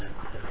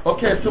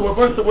Okay, so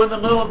we're in the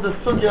middle of the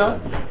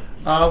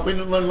sugya. We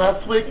didn't learn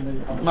last week.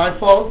 My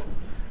fault.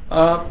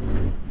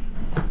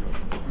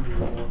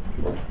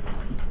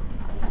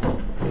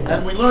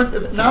 And we learned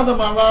that now the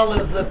Maharal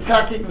is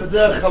attacking the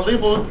derech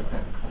halimud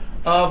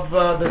of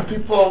that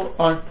people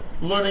aren't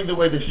learning the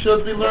way they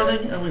should be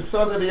learning, and we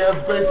saw that he has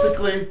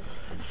basically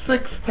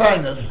 6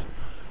 tainas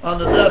on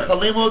the derech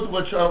halimud,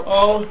 which are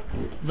all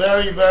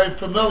very, very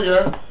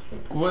familiar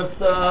with.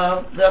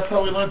 That's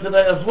how we learned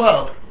today as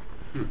well.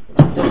 So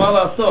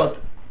Maharal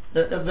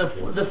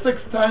the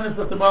 6 tainas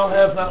that the Maharal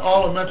has, not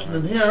all are mentioned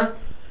in here,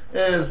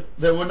 is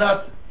that we're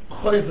not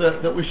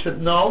choizer that we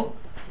should know.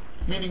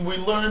 Meaning we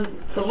learn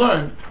to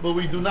learn, but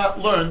we do not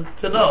learn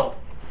to know.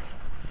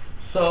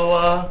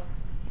 So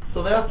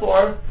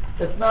therefore,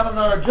 it's not on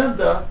our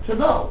agenda to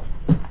know.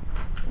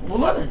 We're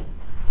learning.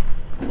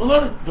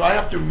 Do I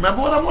have to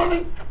remember what I'm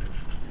learning?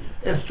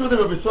 It's true that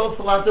Rabbi Sol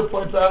Salanter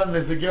points out in the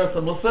Zegiras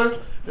HaMusar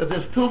that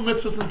there's 2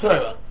 mitzvahs in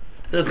Torah.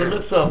 There's a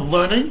mitzvah of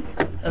learning,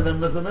 and then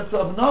there's a mitzvah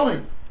of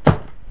knowing.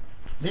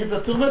 These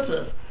are 2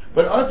 mitzvahs.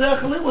 But our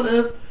derech halimud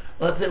is,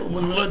 let's say,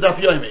 when we learn Daf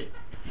Yomi.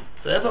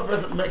 So if a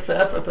person makes an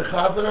effort to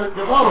chazer,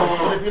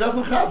 but if he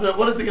doesn't chazer,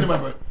 what is he going to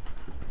remember?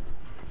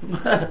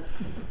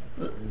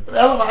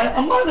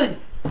 I'm learning.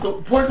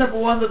 So point number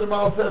 1 that the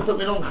Maharal says that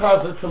we don't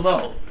chazer to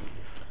know.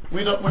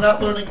 We're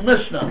not learning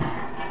Mishnah.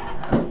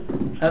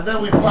 And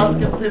then we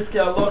paskin piskei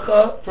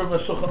halacha from a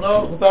Shulchan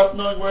Aruch without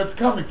knowing where it's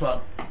coming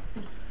from.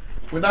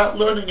 We're not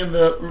learning in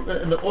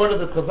the order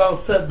that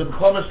Chazal said, ben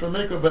chomesh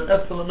l'mikra, ben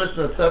esel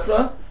l'mishnah,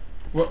 etc.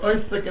 We're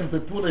oisik in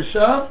pipulei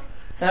shav,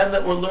 and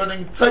that we're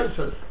learning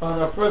taisus. On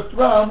our first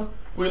round,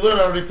 we learn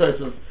already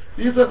taisus.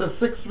 These are the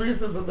 6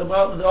 reasons that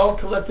they're all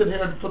collected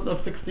here in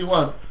footnote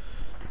 61.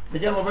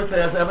 Again,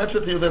 as I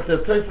mentioned to you that the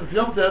taisus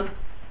Yom Tov,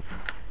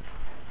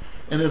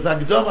 in his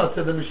Agdama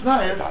to the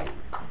Mishnayos,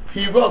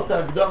 he wrote the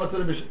Agdama to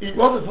the Mishnayos. He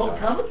wrote his whole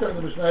commentary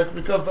on the Mishnayos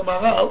because the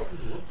Maharal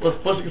was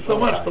pushing so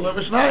much to learn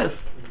Mishnayos.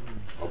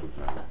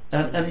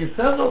 And he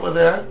says over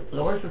there,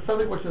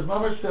 something which is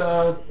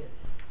mamish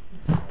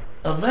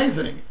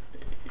amazing.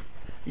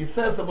 He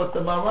says that what the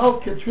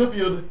Maharal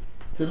contributed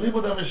to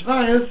Limud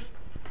HaMishnayos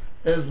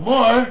is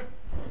more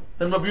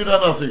than Rabbi Yehuda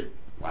Hanafi.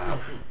 Wow.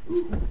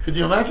 Could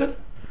you imagine?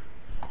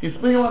 He's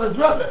speaking about his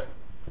Rebbe.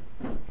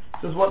 He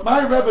says, what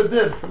my Rebbe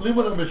did for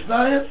Limud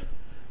HaMishnayos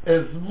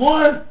is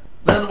more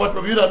than what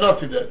Rabbi Yehuda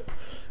Hanafi did.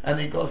 And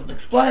he goes and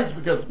explains,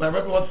 because my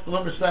Rebbe wants to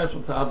learn Mishnayos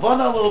with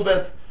Havana a little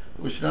bit.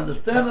 We should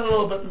understand it a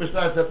little bit. The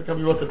Mishnayos have to come.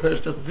 He wrote the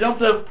Perek just as Yom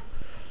Tov.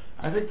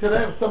 I think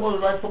today, if someone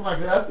would write something like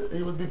that,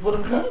 he would be put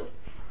in jail.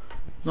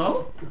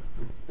 No?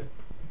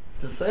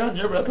 To say on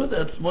your Rebbe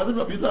that it's more than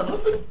Rabbi Yehuda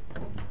Hanafi?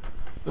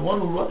 The one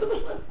who wrote the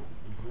Mishnah?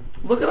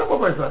 Look it up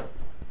what I say.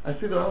 I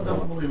see the Olom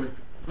doesn't believe me.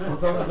 I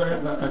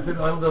see the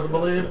Olom doesn't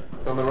believe.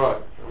 It's on the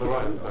right.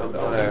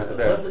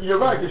 There. You're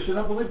right, you should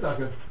not believe that.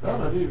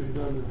 I'll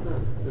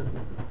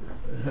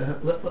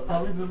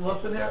read the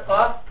lesson here.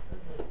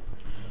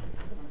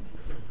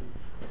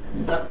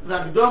 The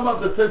Hagdama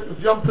of the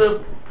Teisus Yom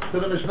Tov to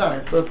the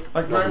Mishnah. So it's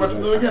like very much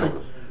in the beginning.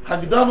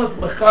 Hagdama is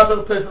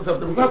Mechaber Teisus Yom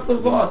Tov. It's not so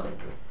long.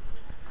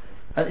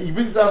 And he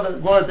brings down the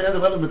Gemara at the end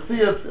of Elam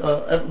Metzias,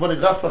 everybody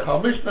Ratzach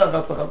HaMishnah,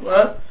 Ratzach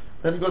HaTorah.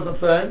 Then he goes on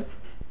saying,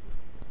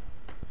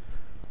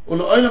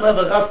 Olom have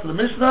a Ratz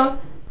LeMishnah,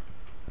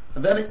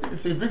 and then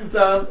he brings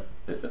down,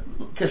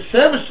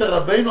 Keshem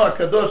Rabbeinu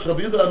HaKadosh,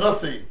 Rabbi Yehuda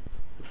Hanafi,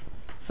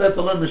 said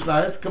to learn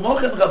Mishnayos,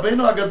 Kamochen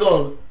Rabbeinu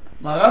HaGadol,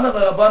 Maharal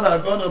ורבן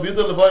האגון רבי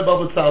יהודה לבוי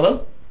בר בצלאל,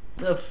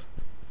 that's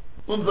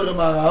unsere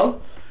Maharal,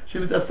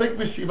 שמתעסק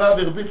בישיבה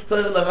והרביץ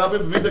תורה לרבי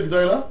במידה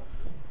גדולה,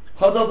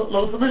 הודות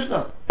לא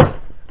למשנה.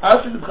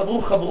 עד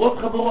שנתחברו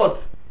חברות,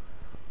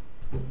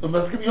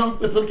 ומסכים יום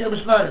בפרקי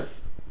המשנayos.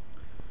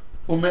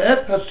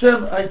 ומאת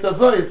השם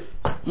ההתזויס,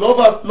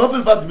 לא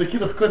בלבד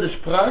בקילוף קודש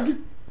פראג,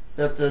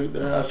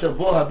 אשר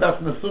בו הדף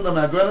נסונה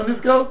מהגויין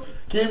הנזכר,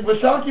 כי אם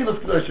בשאר קילוף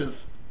קדושס.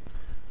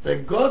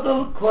 וגודל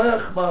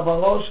כוח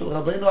מאמרו של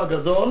רבינו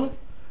הגדול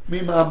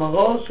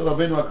ממאמרו של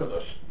רבינו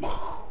הקדוש.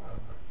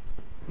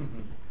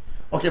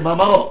 אוקיי,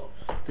 מאמרו.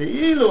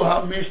 ואילו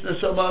המשנה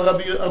שאמר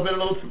רבי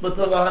אלוהות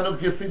בתורה הנוג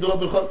יסידו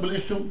בלכות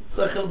בלי שום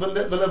שכל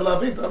ולב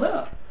להבין, אתה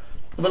יודע.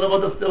 אבל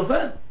עבוד still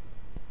then.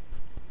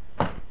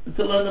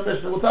 To learn the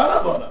Mishnah without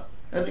Havana.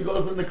 And he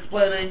goes and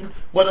explaining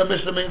what a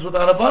Mishnah means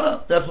without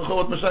Havana. That's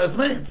what Mishnah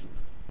means.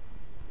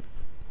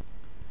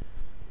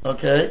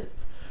 Okay.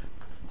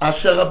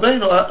 אשר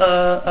רבינו,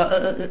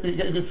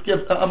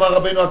 אמר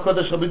רבינו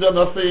הקודש רבי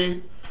יהודה הנשיא,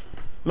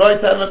 לא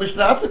הייתה להם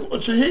משנה אף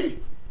כמות שהיא,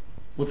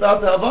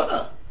 without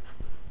ההבנה.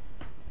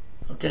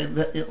 אוקיי,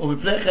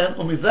 ומפני כן,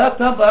 ומזה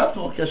הטעם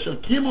בעצמו, כאשר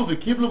קימו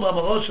וקיבלו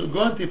מאמרו של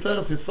גאון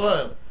תפארת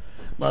ישראל,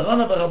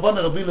 מרן ורבן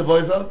רבי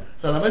לבויזר,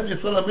 ללמד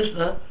מישראל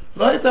המשנה,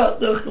 לא הייתה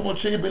דרך כמות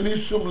שהיא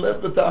בלי שום לב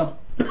וטעם,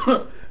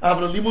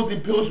 אבל לימוד עם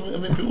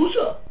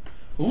פירושה.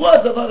 הוא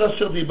הדבר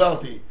אשר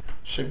דיברתי,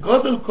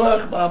 שגודל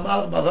כוח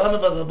מאמר מרן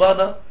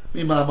ורבנה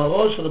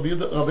ממאמרו של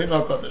רבינו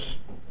הקודש.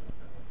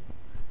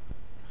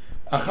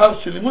 אחר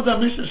שלימוד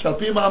המשנה שעל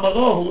פי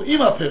מאמרו הוא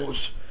עם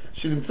הפירוש,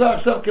 שנמצא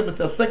עכשיו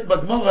כמתעסק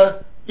בגמורה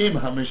עם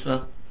המשנה.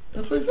 That's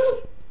what he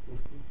says.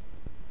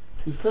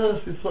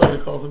 Tiferes Yisrael,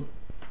 he calls him.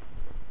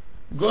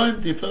 Going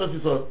Tiferes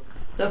Yisrael.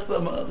 That's the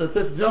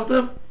Tesis Yom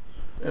Tov.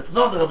 It's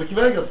not the Rabbi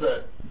Kiva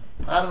said.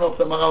 I don't know if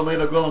the Maharal made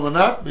a golem or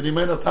not, but he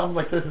made a time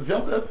like Tesis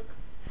Yom Tov.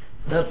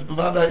 I don't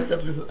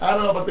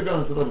know about the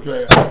golem, said Rabbi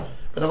Kiva.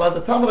 But about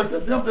the time like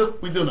Tesis Yom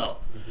Tov, we do know.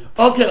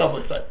 Okay,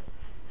 Rabbi Say.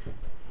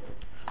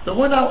 So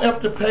we're now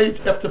after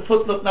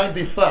footnote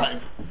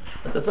 95.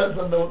 It depends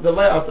on the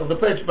layout of the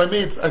page. By me,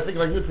 it's, I think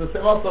like this, the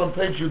same also on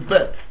page you'd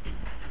bet.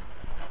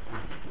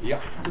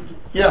 Yeah.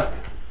 Yeah,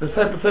 the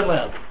same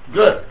layout.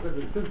 Good.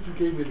 Since you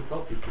gave me the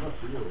topic, not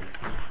for you.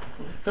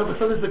 No, but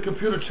sometimes the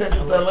computer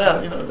changes that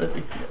layout, you know.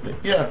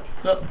 Yeah.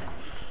 No.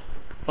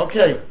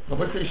 Okay.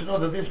 Obviously, you should know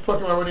that these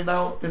programs are already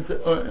now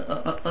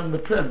on the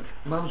print.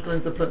 Mom's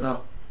going to print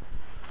now.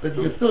 But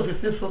you can still,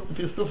 if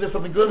you still say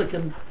something good, it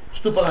can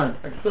stuparan.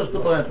 I can still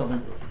stuparan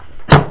something.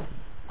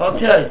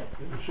 Okay.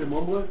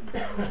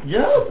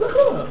 Yeah,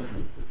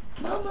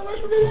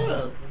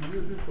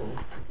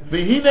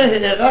 והנה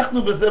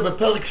הערכנו בזה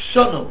בפרק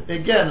שונו.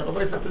 Again, I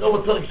have to know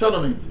what Perek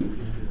Shono means.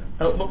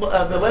 The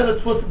later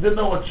Tfus didn't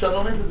know what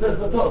Shono means. It says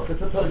the talk.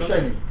 It's a Perek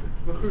Sheni.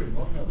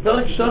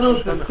 Perek Shono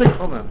is the sixth.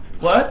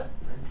 What?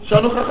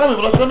 Shono Chachamim,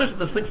 but Shono is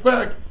the sixth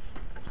Perek.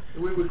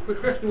 We're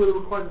questioning whether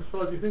we're quite as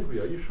far as you think we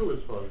are. Are you sure as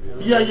far as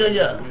we are?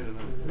 Yeah.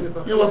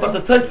 You know about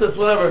the Texas,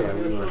 whatever.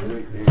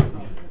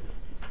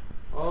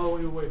 Oh,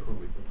 you're away from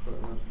me.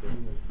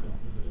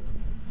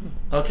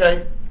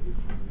 Okay.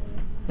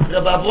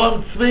 Rabbi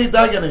Avram Tzvi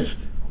Daganisht.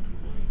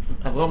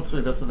 Avram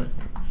Tzvi, that's the name.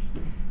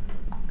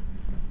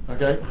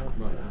 Okay.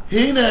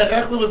 הנה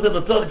הערכנו בזה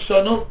בפרק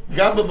שונו,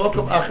 גם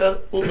במקום אחר,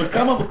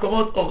 ובכמה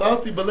מקומות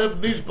עוררתי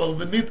בלב נשבר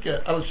ונתקה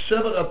על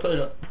שבר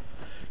התורה.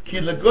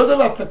 כי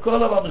לגודל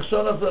התקולה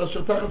והמכשול הזה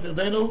אשר תחת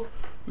ידינו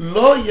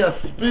לא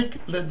יספיק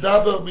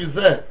לדבר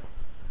מזה.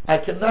 I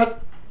cannot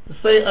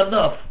say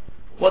enough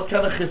what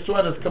kind of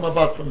חיסרון has come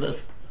about from this.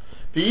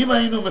 ואם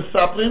היינו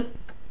מספרים,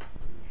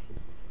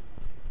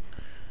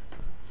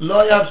 לא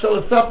היה אפשר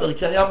לספר,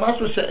 כי היה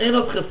משהו שאין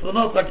עוד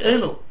חסרונות, רק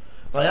אלו.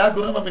 והיה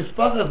גורם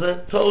המספר הזה,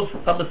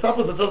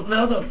 המספר הזה תוז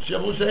בני אדם,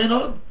 שיאמרו שאין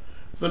עוד,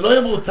 ולא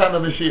יאמרו תנא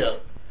ושיער.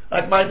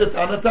 רק מה הייתה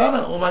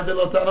תנא, או מה הייתה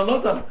לא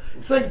תנא.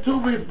 He's saying two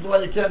reasons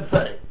why you can't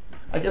say.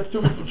 I guess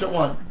two reasons which are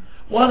one.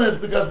 One is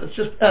because it's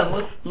just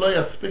endless, lo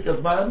yaspeak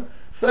azman.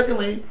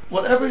 Secondly,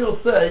 whatever you'll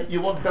say,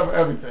 you won't cover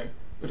everything,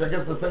 which I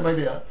guess is the same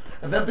idea.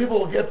 And then people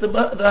will get the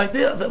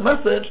idea, the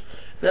message,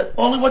 that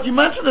only what you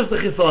mentioned is the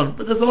chison,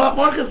 but there's a lot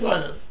more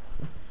chisonis.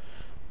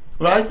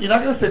 Right? You're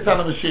not going to say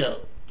Tana Mashiach.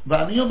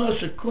 ואני אומר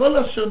שכל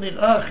אשר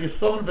נראה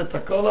חיסון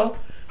ותקולה,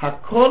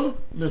 הכל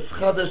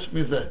מסחדש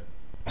מזה.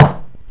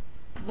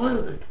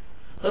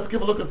 Let's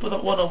give a look at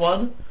footnote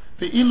 101.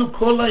 ואילו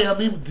כל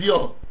הימים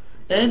דיו,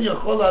 אין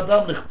יכול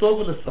האדם לכתוב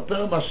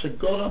ולספר מה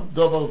שגורם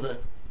דבר זה.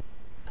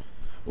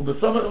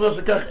 ובסומך אומר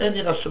שכך אין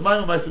ירא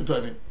שמיים ומעשים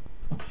טובים.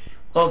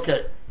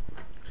 Okay.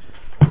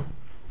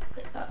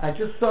 I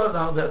just saw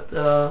now that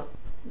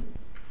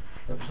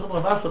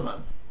someone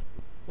Wasserman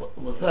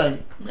was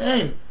saying,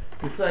 man,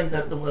 he's saying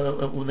that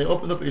when they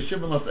opened up a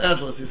yeshiva in Los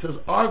Angeles, he says,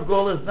 our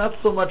goal is not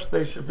so much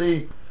they should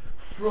be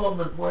from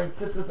and wearing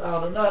tzitzit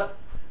out or not.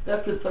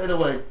 That could fade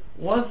away.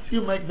 Once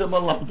you make them a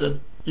lumpen,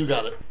 you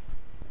got it.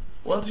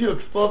 Once you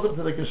expose them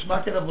to the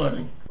geschmacken of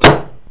learning,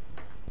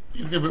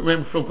 you give it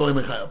rain from Koli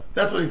Michael.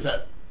 That's what he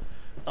said.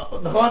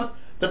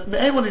 But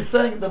when he's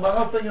saying, the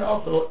Maharal saying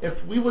also, if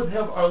we would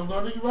have our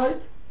learning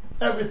right,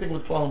 everything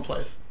would fall in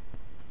place.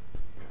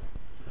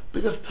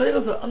 Because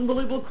Torah is an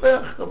unbelievable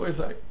koyach, that's what we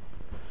say.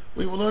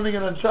 We were learning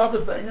it on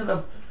Shabbos,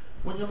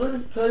 when you're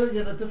learning Torah,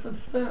 you're in a different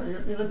sphere,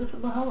 you're in a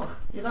different mahalach.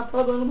 You're not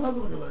part of the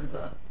mahalach when you're learning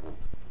Torah.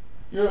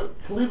 You're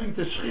cleaving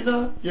to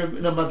Shechina, you're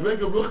in a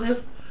madrega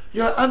ruchnis,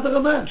 you're under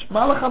a mensch.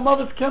 Malach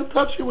HaMavis can't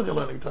touch you when you're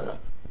learning Torah.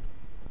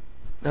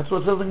 That's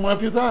what it says in Gemara a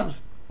few times.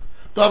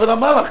 David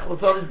HaMalach,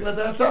 what's all he's going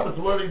to do on Shabbos?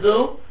 What do you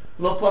do?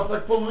 Lo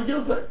pasach full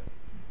megiltei.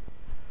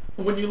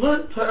 When you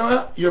learn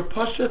Torah, you're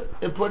pashut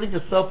in putting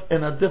yourself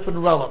in a different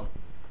realm,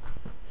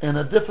 in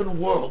a different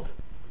world.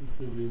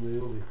 Yeah?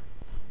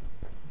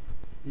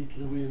 Because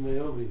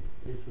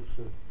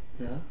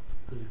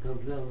it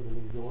comes down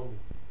and he's going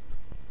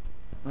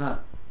Ah.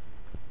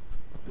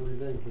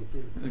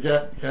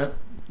 Okay.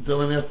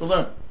 Dylan has to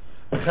learn.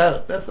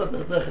 That's not the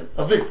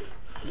Avik.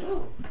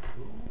 No.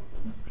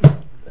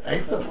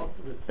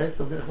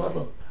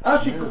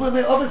 שיקראו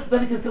ימי עובד, then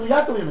he can kill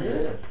Yaakov in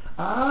it.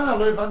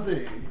 לא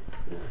הבנתי.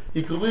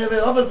 יקראו ימי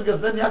עובד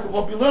because then Yaakov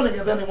won't be learning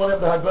and then he won't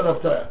have the Haggadah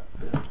of Torah.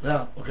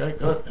 Yeah, okay,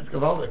 good. It's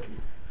gewaldig.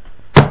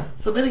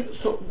 So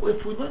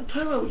if we learn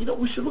Torah,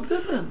 we should look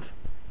different.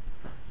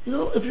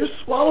 If you're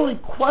swallowing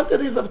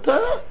quantities of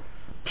Torah,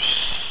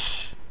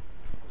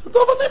 it's a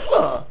dova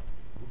nifla.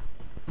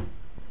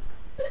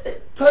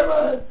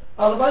 Torah,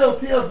 הלוואי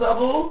אותי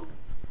עזבו,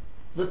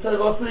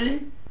 ותרוסי,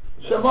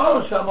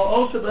 שמעו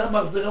שמעו שבהם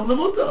מחזירים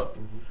למוטו.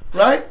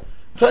 Right?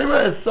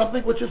 Torah is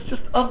something which is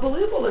just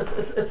unbelievable.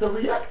 It's a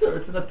reactor.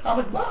 It's an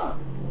atomic bomb.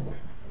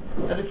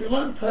 And if you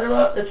learn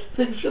Torah,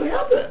 things should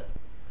happen.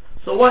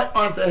 So why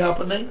aren't they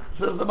happening?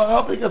 Says the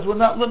Maharal, because we're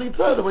not learning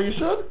Torah the way you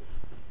should.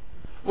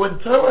 when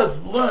Torah is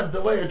learned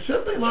the way it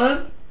should be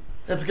learned,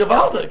 it's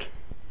gewaltig.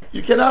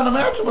 You cannot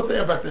imagine what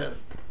the impact is.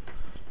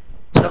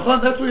 That's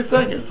what he's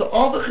saying. So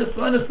all the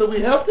chesronos that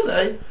we have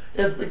today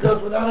is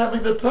because we're not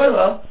having the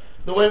Torah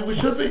the way we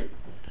should be.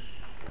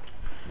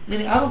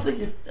 Meaning, I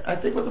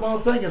think what the Maharal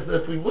is saying is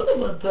that if we would have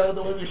learned Torah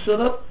the way we should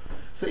have,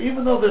 so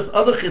even though there's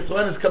other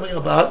chesronos coming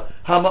about,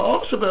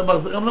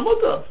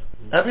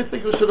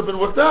 everything should have been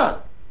worked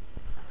out.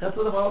 That's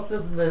what the Maharal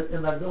says in the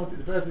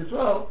Sefer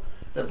Yisrael,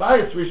 that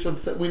bias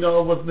we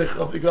know was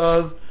nichah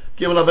because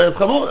Gimel Averes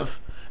Chamuris.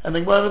 And the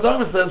Gemara in the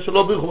Dharma says,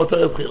 Shelo Birchu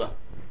B'Torah Tchila.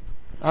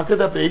 How could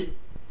that be?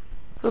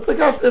 So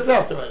it's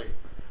out already.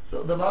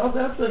 So the Maharal is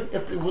answering,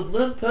 if we would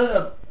learn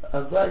Torah,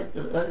 as I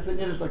say in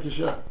Yiddish like you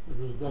should.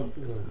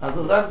 As a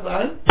last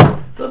line.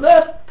 So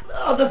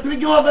the three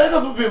Gimel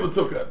Averes would be able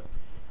to it.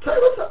 Torah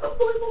is an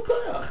unbelievable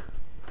koyach.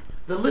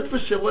 The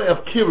Litvish way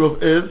of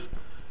Kiruv is,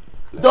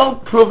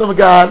 don't prove them a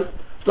God,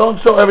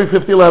 don't show every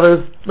 50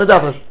 letters,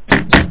 medafish.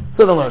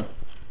 Sit and learn.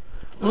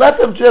 Let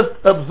them just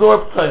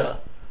absorb Torah.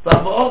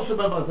 That's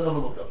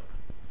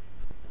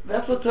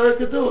what Torah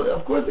can do.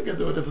 Of course it can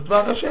do it. It's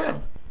Dvar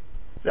Hashem.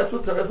 That's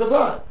what Torah is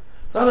about.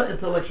 It's not an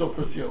intellectual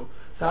pursuit.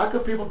 So how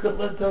come people could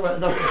learn Torah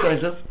and nothing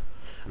changes?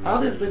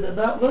 Obviously they're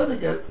not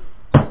learning it.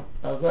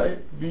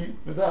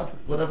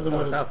 Whatever the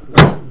word is.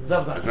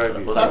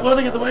 We're not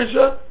learning it the way it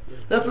should.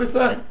 That's what he's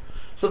saying.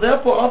 So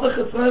therefore all the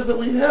chesronos that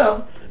we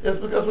have is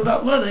because we're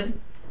not learning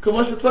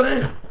Kumosh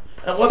Tzarech.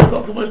 And what's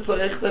called Kumosh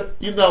Tzarech? That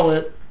you know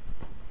it.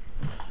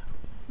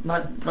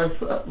 My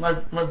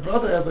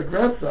brother has a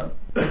grandson,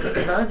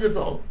 9 years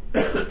old,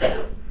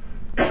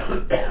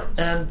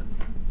 and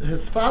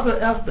his father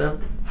asked him,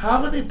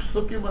 how many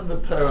psukim in the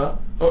Torah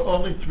are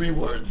only 3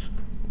 words?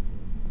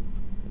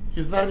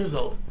 He's 9 years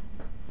old.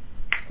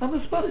 On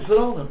the spot, he said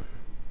all of them.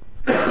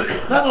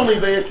 Not only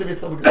by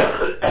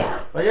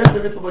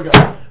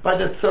by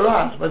the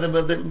Tzarash, by the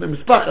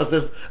Mispachas,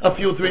 there's a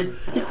few 3.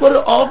 He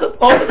quoted all the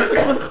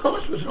psukim in the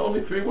Chumash, which are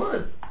only 3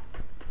 words.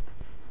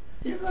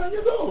 He's 9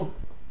 years old.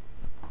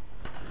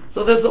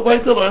 So there's a way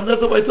to learn,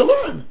 Let's go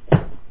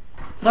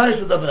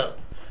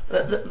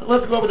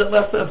over that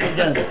last sentence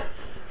again.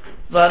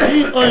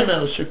 ואני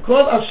אומר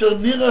שכל אשר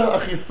נראה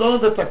החיסון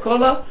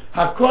ותקולה,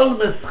 הכל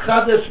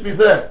מסחדש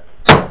מזה.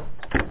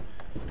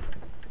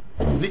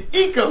 The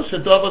eco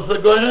shedova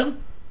zagoyim,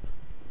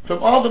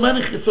 from all the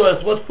many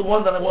chisoras, what's the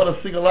one that I want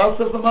to sing aloud,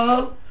 says the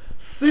Maharal?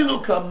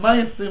 Silu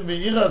kamaisim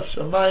v'yirat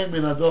shamayim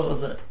min ador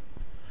hazeh.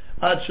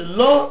 Ad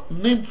shelo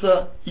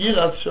nimtza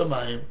yirat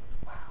shamayim.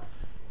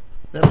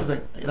 That's the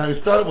thing.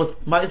 You started with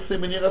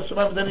Maisim and Yiras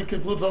Shamayim, and then he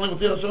concludes only with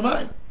Yiras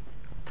Shamayim.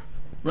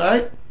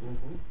 Right?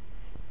 Mm-hmm.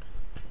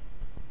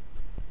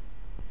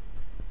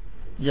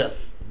 Yes.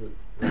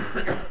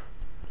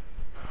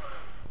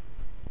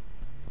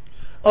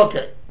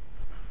 Okay.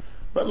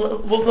 But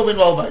we'll go in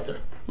all weiter.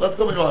 Let's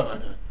go in all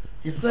weiter.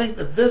 He's saying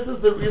that this is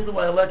the reason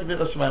why I like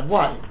Yiras Shamayim.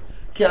 Why?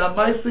 Ki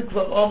ha-Maisim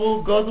kvar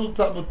omu godul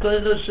tamut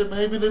Torah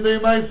shemeim l'idei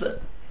Maisim.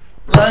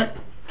 Right?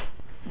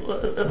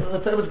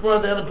 The famous quote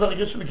at the end of Perek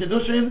and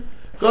Kiddushin,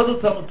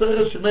 Godel Talmud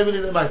Torah Shemei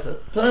B'nidei Ma'aseh.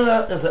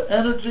 Torah is an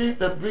energy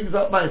that brings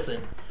out Ma'aseh.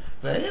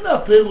 ואין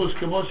הפירוש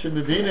כמו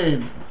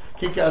שמבינים,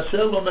 כי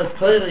כאשר לומד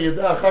Torah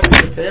ידע אחר כך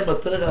לקיים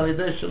התורה על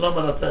ידי שלום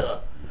על התורה.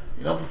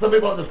 You know, some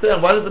people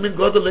understand, why does it mean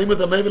Godel Limud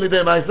Amei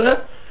B'nidei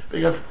Ma'aseh?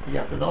 Because you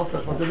have to know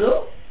first what to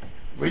do.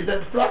 Read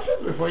the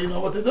instructions before you know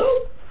what to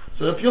do.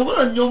 So if you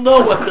learn, you'll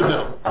know what to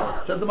do.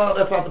 Says the Maharal,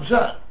 that's not the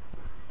pshat.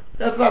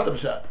 That's not the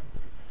pshat.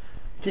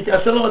 כי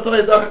כאשר לא התורה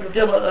ידע אחר כך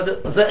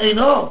זה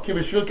אינו, כי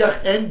בשביל כך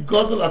אין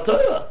גודל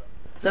התורה.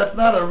 That's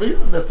not a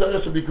reason that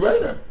Torah should be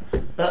greater.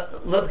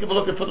 Let's give a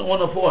look at footnote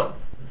 104.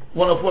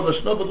 104,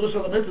 לשנו בדרוש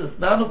על המצווה.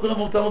 נענו כולם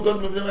אותם גודל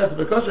מבנים מעשה.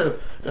 בכושר,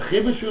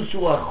 וכי בשביל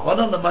שהוא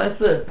האחרון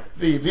למעשה,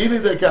 והביא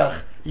לידי כך,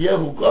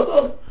 יהו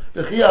גודל,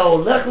 וכי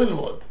ההולך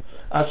ללמוד,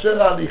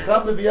 אשר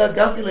ההליכה מביאה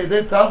גם כן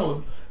לידי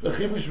תלמוד,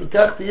 וכי בשביל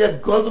כך תהיה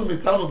גודל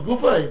מתלמוד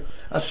גופי,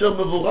 אשר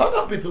מבורר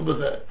הפיתול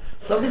בזה.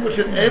 Something which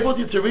enabled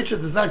you to reach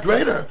it is not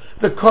greater.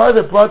 The car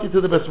that brought you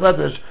to the Beis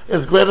Medrash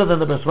is greater than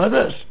the Beis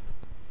Medrash.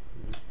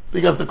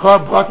 Because the car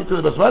brought you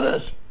to the Beis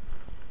Medrash.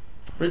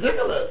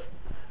 Ridiculous.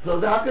 So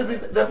how could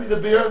that be the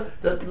beer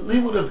that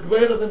Limud is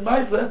greater than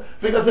Maisa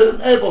because it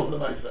enables the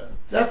Maisa?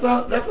 That's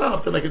not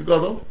enough to make it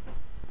godel.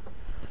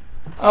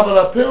 אבל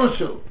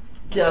הפירושו,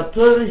 כי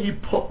התורה היא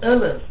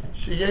פועלת,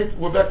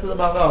 we're back to the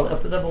Maharal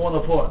after number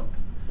 104.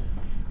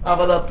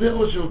 אבל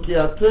הפירוש הוא כי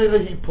התורה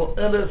היא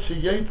פועלת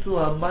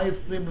שיצאו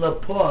המעשים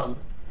לפועל.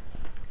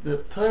 The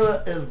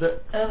Torah is the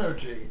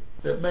energy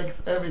that makes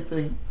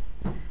everything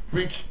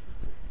reach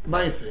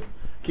מעשים.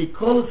 כי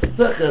כל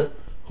שכל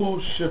הוא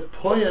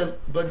שפועל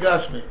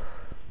בגשמי.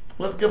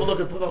 Let's give a look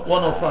at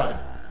 105.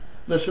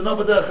 לשנות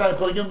בדרך חיים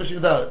כל יום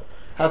בשגדרת.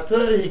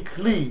 התורה היא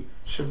כלי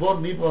שבו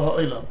נברא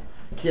העולם.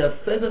 כי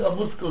הסדר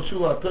המושכל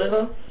שהוא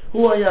התורה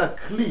הוא היה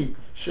כלי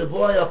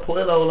שבו היה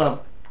פועל העולם.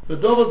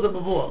 בדובר זה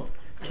מבואר.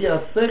 כי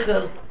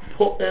השכל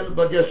פועל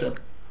בגשם.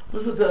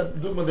 Listen to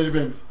that dogma that he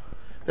brings.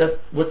 That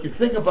what you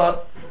think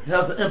about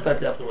has an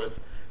impact afterwards.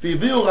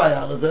 והביאו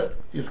ראיה לזה,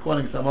 he's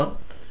quoting someone,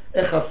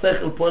 איך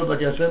השכל פועל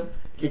בגשם?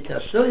 כי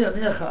כאשר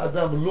יניח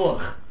האדם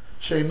לוח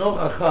שאינו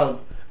רחב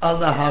על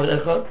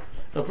נהר אחד,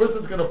 the person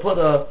is going to put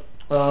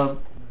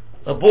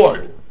a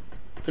board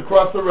to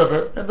cross the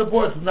river, and the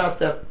board is not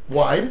that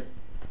wide.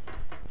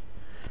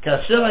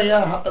 כאשר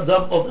היה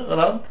האדם עובר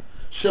עליו,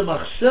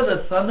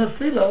 שמחשבת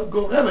הנפילה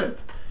גורמת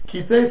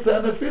כי תצא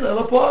הנפילה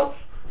לפועל.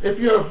 If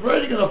you're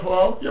afraid you're going to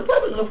fall, you're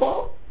probably going to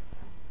fall.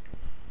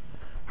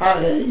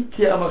 הרי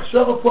כי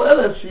המחשבה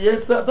פועלת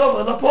שיצא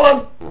הדבר לפועל.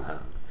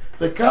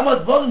 וכמה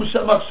דברים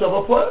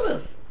שהמחשבה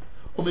פועלת.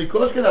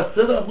 ומכל שכן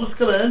הסדר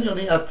המושכל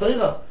העליוני,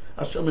 התורה,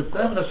 אשר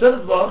מסיים מן השם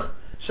יתברך,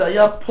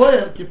 שהיה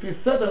פועל כפי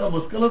סדר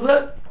המושכל הזה.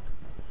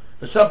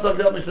 ושם צריך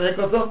גם משנה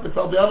כזאת,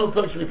 וכבר ביארנו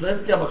בפרק שלפני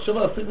זה, כי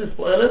המחשבה הסיגניס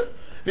פועלת,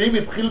 ואם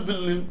התחיל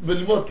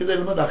בללמוד כדי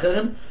ללמוד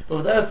אחרים,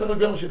 בוודאי הסדר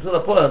גורם שיצא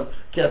לפועל.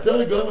 כי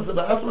התורה גורם את זה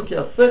בעצמו, כי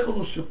השכל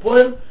הוא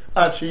שפועל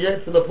עד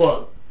שיצא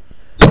לפועל.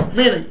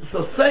 Meaning,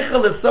 so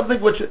seichel is something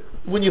which,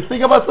 when you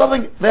think about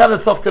something, that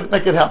itself can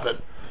make it happen.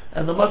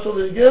 And the muscle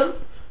that he gives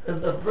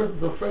is that the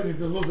person's afraid he's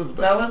going to lose his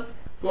balance,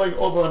 going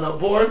over on a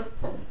board,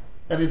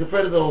 and he's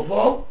afraid that he'll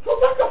fall.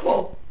 He'll not go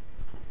fall.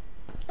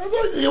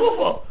 He will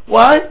fall.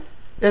 Why?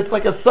 It's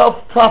like a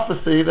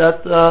self-prophecy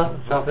that...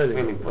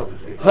 self-fulfilling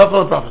prophecy.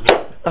 Self-fulfilling prophecy.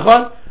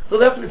 So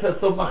that's what he says.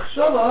 So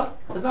machshava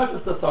is not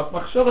just a thought.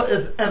 Machshava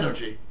is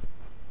energy.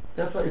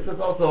 That's why he says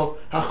also,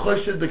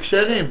 ha'choshed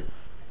b'ksherim.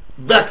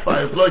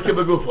 Backfires, like a.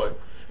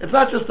 It's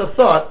not just a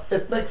thought,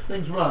 it makes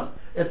things run.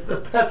 It's the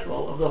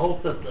petrol of the whole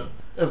system,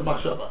 is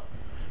machshava.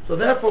 So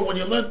therefore, when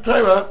you learn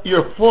Torah,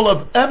 you're full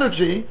of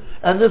energy,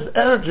 and this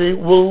energy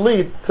will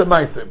lead to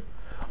ma'asim.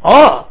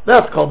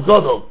 That's called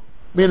godol,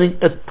 meaning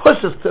it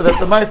pushes to the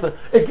ma'asim.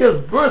 It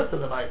gives birth to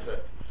the ma'asim.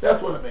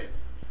 That's what it means.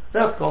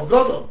 That's called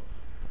godol.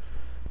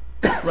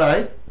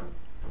 Right?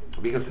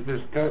 Because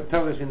there's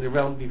Torah is in the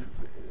realm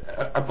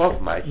above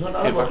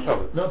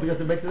ma'asim. No, because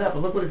it makes it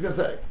happen. Look what he's going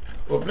to say.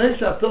 ובני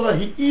שהתורה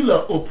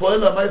העילה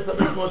ופועל המייסה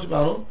כמו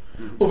שבאנו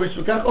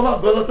ובשביל כך אומר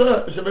גודל התורה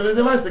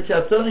שבמדי מייסה כי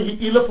התורה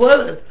העילה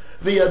פועלת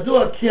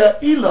וידוע כי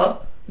העילה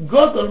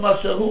גודל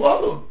מאשר הוא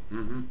עולום.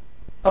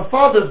 A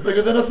father is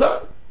bigger than a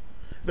son.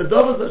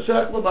 ודבר זה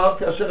שייך לומר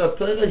כאשר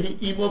התורה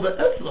העימו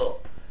ואצלו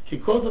כי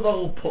כל דבר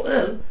הוא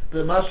פועל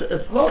במה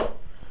שאצלו.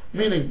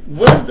 Meaning,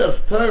 when does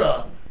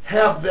Torah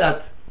have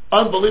that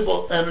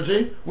unbelievable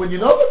energy? When you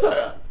know the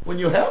Torah, when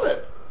you have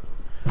it.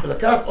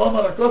 ולקח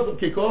אומר הכוסף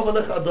כי קורב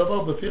אליך הדבר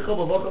בפיך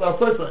ובבוך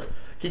לעשות זה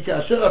כי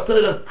כאשר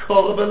התורה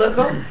קורב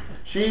אליך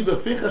שהיא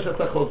בפיך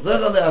שאתה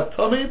חוזר עליה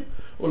תמיד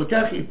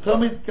ולקח היא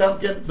תמיד גם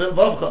כן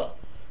בלבבך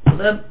and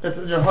then it's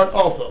in your heart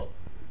also.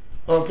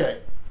 Okay.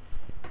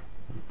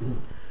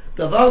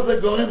 דבר זה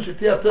גורם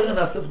שתהיה התורה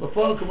נעשית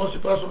בפועל כמו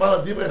שפרש אמר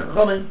לדברי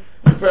חכמים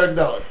בפרק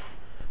ד'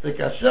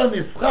 וכאשר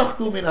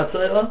נשחקו מן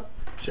התורה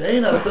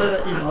שאין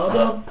התורה עם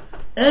האדם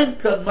אין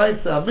כאן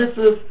מייסה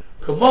המצב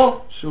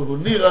כמו שהוא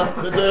נראה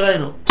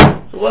בדורנו.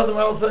 So what the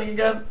Maharal saying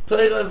again?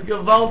 Torah is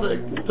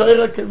gewaltig.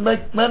 Torah can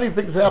make many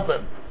things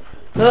happen.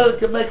 Torah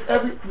can make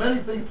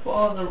many things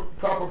fall in the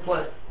proper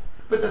place.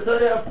 But the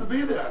Torah has to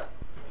be there.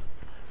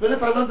 But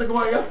if I learned the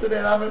Gemara yesterday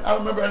and I don't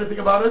remember anything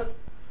about it,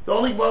 the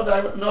only one that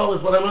I know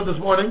is what I learned this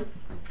morning.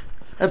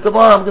 And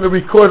tomorrow I'm going to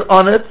record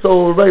on it, so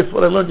we'll erase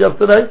what I learned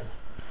yesterday.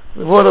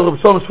 The word of Rav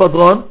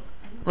Shlomo,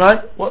 right?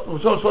 What Rav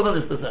Shlomo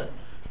used to say.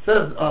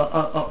 Says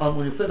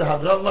when you say the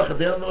Hadran Lach at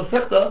the end of the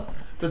Masechta,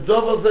 the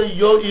Dover Ze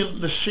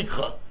Yoil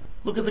L'Shikcha.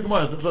 Look at the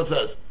Gemara, that's what it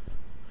says.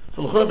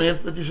 So L'chor means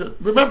that you should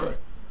remember.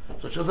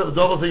 So it says the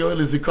Dover Ze Yoil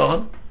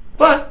L'Zikon,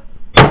 but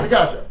the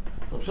Gasha.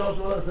 So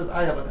Shlomo says,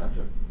 I have an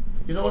answer.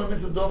 You know what it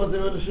means the Dover Ze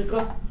Yoil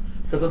L'Shikcha?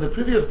 Because on the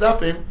previous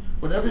dapim,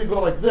 whenever you go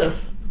like this,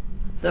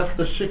 that's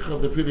the Shikcha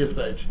of the previous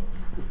page.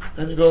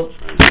 Then you go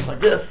like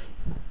this,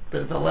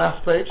 but it's the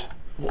last page.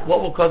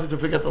 What will cause you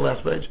to forget the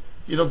last page?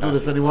 You don't do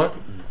this anymore.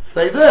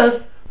 Say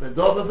this. The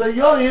Dover Ze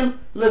Yoil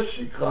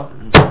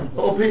L'Shikcha.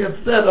 OP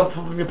instead of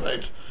flipping a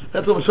page.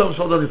 That's what Shlomo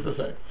Shlomo used to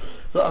say.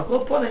 So I'm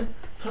quite funny.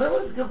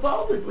 Torah is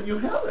gewaltig when you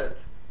have it.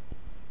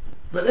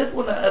 But if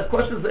when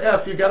questions are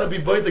asked, you got to be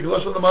boy. The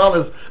Galosh of the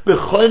Maharal is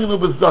b'choyim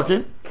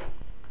u'b'zdakim.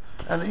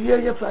 And here,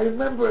 yes, I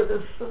remember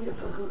there's a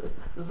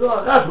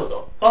Rashba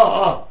though.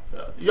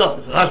 Yeah,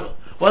 it's a Rashba.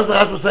 What does the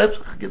Rashba say?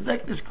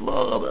 It's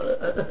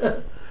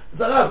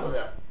a Rashba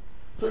there.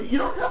 So you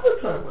don't have the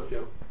Torah with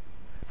you.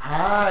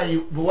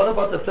 But what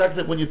about the fact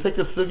that when you take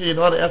a sugya, you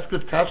know how to ask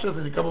good kashas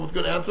and you come up with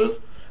good answers?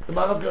 The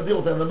Maharal's going to deal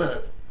with that in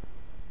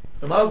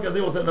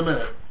a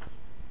minute.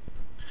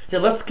 Okay,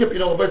 let's skip,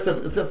 what verse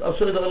it says. I'll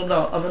show you the Olom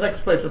now. On the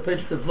next page, the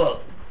page says Vav.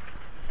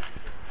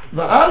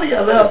 Va'ali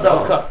aleh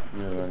da'alcha.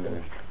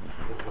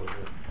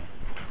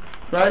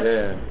 Right?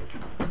 Yeah.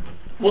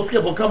 We'll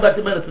skip, we'll come back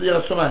in a minute to the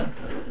Yiras Shamayim.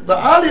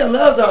 Va'ali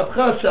aleh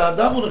da'alcha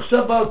she'adam hu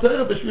nechshav ba'al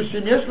Torah b'shvil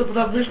she'im yesh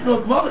לפניו משנה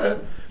וגמרא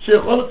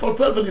שיכול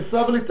לפלפל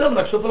וניסה ולטעם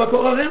ולהקשות על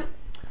הקוררים.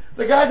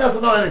 The guy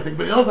doesn't know anything,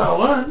 but he knows how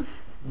to learn.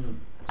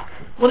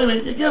 What do you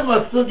mean? You give him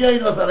a sugya, he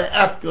knows how to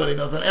ask good,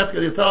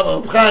 you tell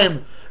him,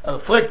 Chaim,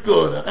 flick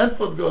good,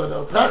 entfut good,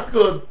 tracht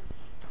good.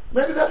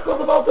 Maybe that's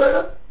called the Baal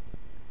Torah.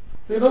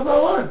 So he knows how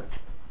to learn.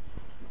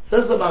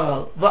 Says the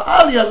Maharal,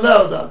 Va'al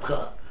yaleh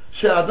da'atcha,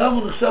 שהאדם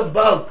הוא נחשב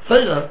בעל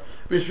תורה,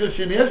 בשביל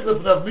שאם יש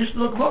לפניו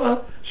משנה גמרא,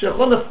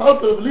 שיכול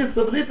לפלטר בלי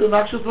סבלית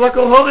ונקשס לכל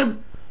הורים.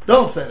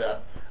 Don't say that.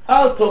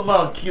 אל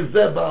תאמר כי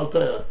זה בעל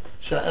תורה,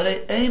 שהרי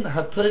אין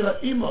התורה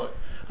עמו,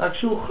 רק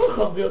שהוא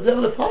חכם ויודע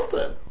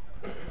לפלטר.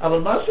 אבל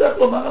מה שייך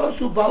לומר עליו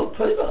שהוא בעל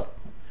תורה?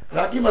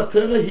 רק אם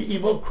התורה היא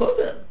עמו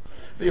קודם,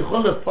 ויכול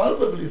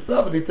לפלטר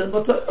בליסה וליתן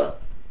בתורה.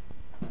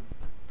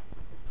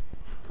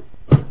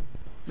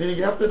 Meaning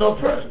you have to know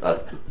first.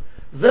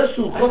 זה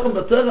שהוא חכם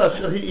בתורה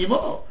אשר היא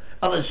עמו,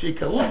 אבל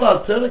שיקראו בעל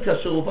תורה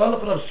כאשר הוא בא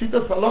לפניו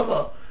שיטת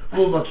הלכה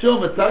והוא מקשה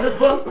ומתרץ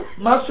בו,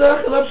 מה שייך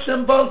אליו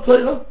שם בעל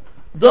תורה?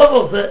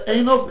 דובר זה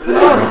אינו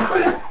כלל.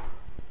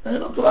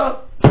 אינו כלל.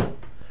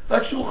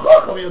 רק שהוא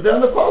חכם יודע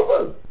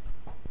לפלפל.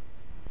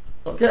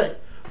 אוקיי?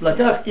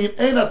 לקח אם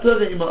אין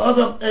התורה עם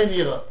האדם אין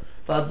יראה.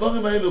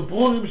 והדברים האלו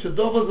ברורים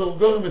שדובר זה הוא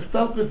גורם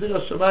מסתלק מזיר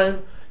השמיים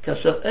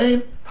כאשר אין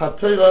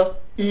התורה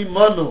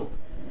עמנו.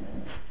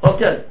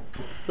 Okay,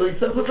 so he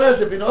says the verse,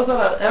 if he knows how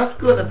to ask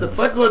good and to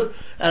fight good,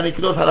 and he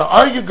knows how to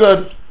argue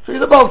good, so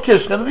he's a Baal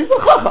Kishkan, and he's a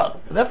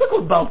Chacham. And that's not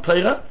called Baal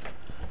Torah.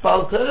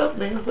 Baal Torah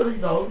means that he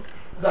knows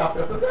daf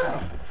after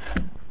daf.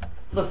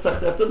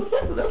 Masech after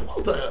Masech, that's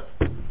Baal Torah.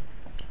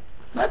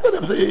 Not that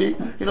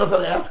he knows how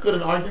to ask good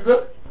and argue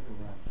good.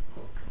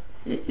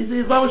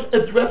 He's always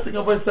addressing,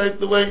 if I say it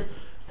the way,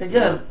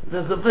 again,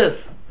 there's a vis,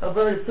 a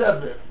very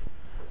sad vis.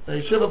 The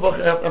Yeshiva Bach,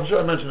 I'm sure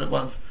I mentioned it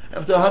once,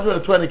 after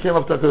 120 came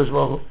up to HaKadosh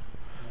Baruch Hu.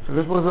 So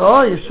this boy said,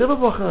 oh, Yeshiva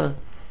Bachar.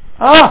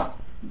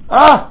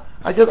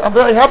 I'm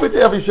very happy to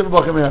have Yeshiva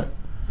Bachar here.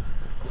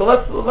 So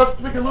let's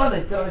speak in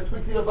learning. Can I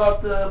speak to you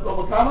about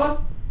Baba Kama?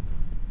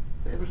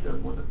 Baba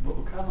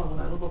Kama, when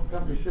I look Baba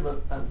Kama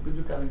Yeshiva, I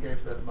do kind of engage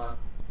that man.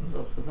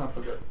 So it's not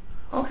so good.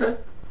 Okay.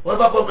 What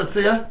about Baba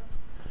Metzia?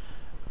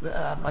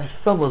 My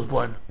son was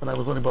born when I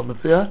was only Baba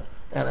Metzia,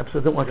 and I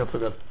didn't work out so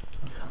good.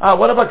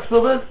 What about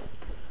Ksubis?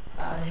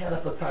 I had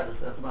hepatitis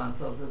that man,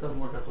 so it doesn't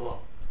work out so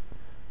well.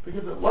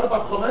 Because what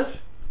about Chomesh?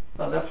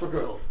 No, that's for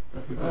girls.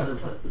 That's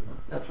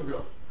for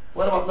girls.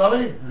 What about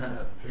Navi?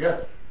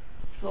 Forget it.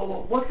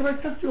 So what can I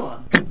test you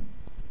on?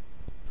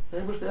 The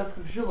Ebrish asks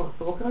the Yeshiva,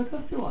 so what can I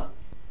test you on?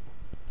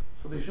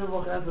 So the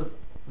Yeshiva answers,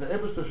 the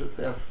Ebrish should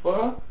say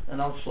Asfara,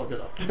 and I'll slug it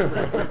up.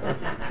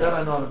 That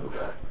I know how to do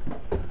that.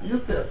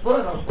 You say Asfara,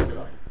 and I'll slug it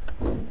up.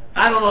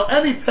 I don't know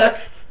any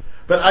text,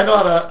 but I know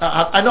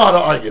how to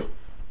argue.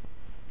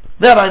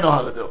 That I know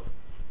how to do.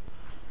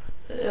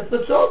 It's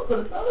a joke, but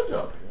it's not a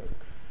joke.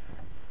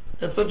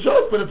 It's a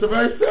joke, but it's a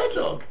very sad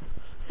joke.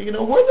 You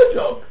know, we're the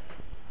joke.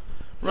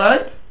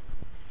 Right?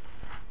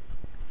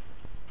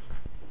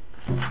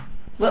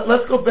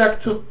 Let's go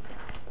back to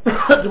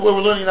where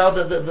we're learning now,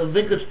 the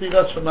Vintage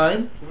Tiras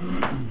Shamayim.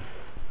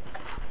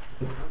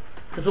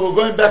 So we're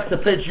going back to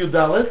page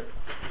Yudalit.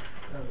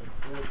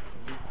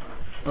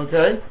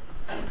 Okay?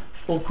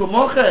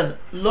 וכמוכן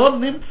לא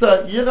נמצא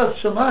יראת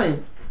שמיים.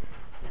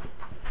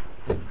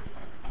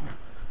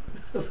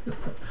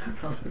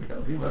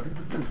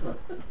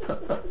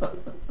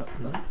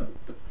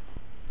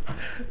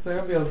 זה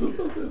היה מילדות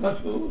הזה,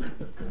 משהו.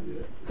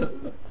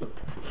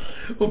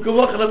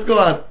 וכמוכן, let's go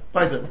on.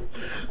 פייטר.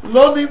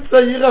 לא נמצא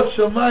יראת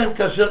שמיים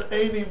כאשר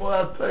אין עמו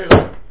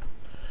התורה.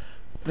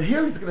 Now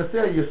here he's going to say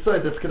a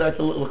yesod that's good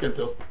to look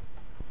into.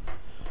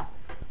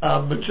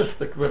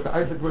 Majestic word.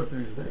 Isaac, what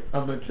did he say?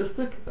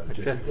 Majestic?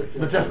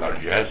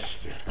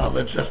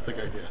 Majestic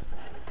idea.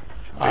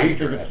 I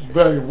think it's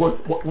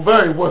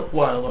very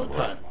worthwhile on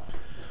time.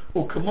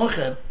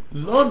 וכמוכן,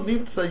 לא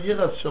נמצא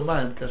יראת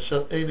שמיים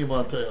כאשר אין עמו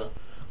התורה.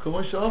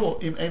 כמו שאמרו,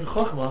 אם אין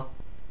חוכמה,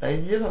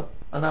 אין יראה.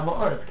 ענם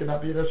הארץ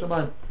cannot be יראת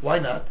שמיים. Why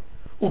not?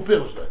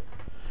 ופירוש זה.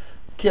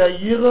 כי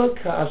היראה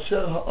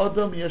כאשר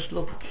האדם יש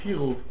לו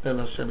קירוב אל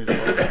השם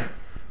יתברך.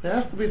 There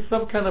has to be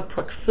some kind of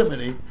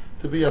proximity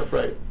to be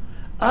afraid.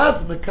 אז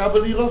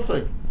מקבל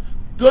ירוסי.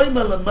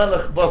 דומה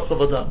למלך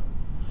בשר ודם.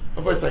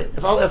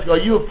 If I'll ask you, are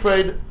you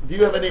afraid, do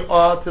you have any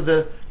awe to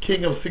the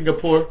king of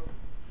Singapore?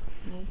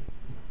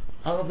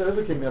 I don't know if there is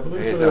a king there.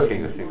 There is no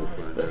king of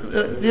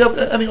Singapore. Do you have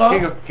any awe?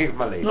 King of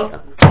Malaysia.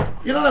 No.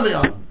 You don't have any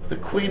awe. The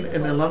Queen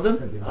in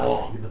London?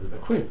 Oh, the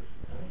Queen.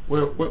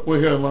 We're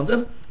here in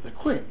London. The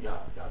Queen. Yeah,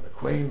 the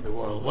Queen, the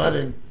royal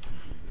wedding.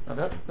 Now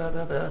that's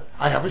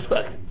I have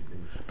respect.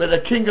 But the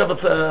king of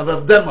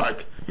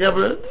Denmark, you have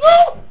no.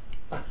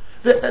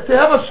 They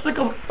have a stick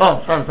of...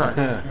 Oh, sorry.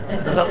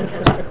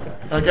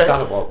 Okay.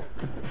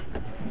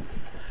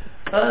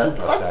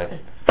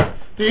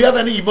 Do you have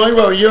any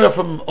Moira or Europe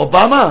from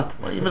Obama?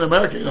 Well, even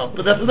America, you know.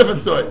 But that's a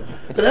different story.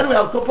 But anyway,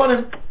 I'll go upon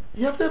him.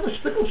 You have to have a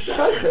stick of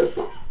shaykhs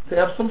to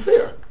have some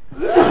fear.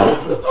 There's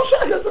no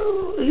shaykhs.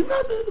 He's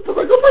not... It's a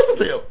good person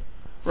to you.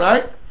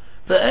 Right?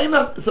 So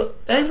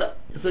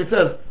he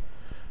says...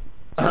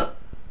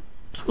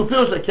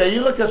 ופירוש כי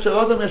היראה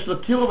כאשר אדם יש לו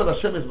קירוב אל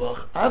השם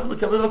יתברך, אז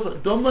מקבל אותו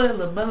דומה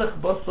למלך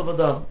בשר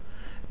ודם.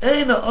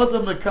 אין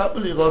האדם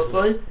מקבל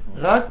ירוסי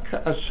רק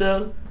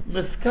כאשר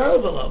מזכר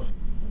עליו.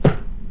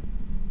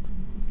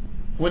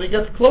 When he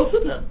gets close to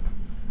him.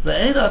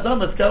 ואין האדם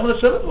מזכר אל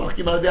השם יתברך,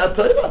 כי מה ידי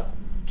התורה?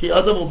 כי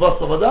אדם הוא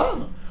בשר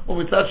ודם,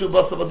 ומצד שהוא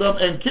בשר ודם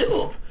אין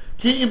קירוב.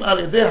 כי אם על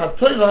ידי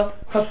התורה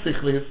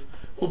השכליס,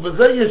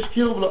 ובזה יש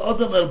קירוב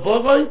לאדם אל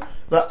בורוי,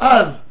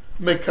 ואז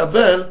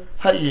מקבל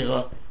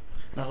העירה.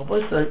 Now,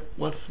 Rabbi say,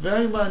 what's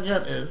very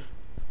manyan is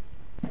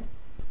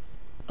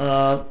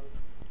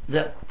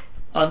that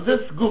on this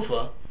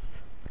gufa,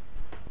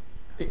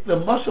 the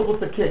mashal with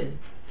the king,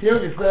 here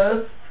he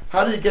says,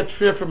 how do you get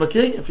fear from a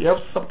king? If you have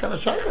some kind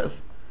of shaykhs.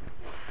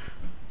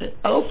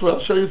 Elsewhere,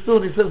 I'll show you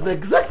soon, he says the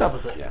exact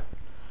opposite. Yeah.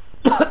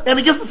 And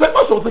he gives the same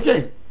mashal with the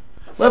king.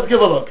 Let's give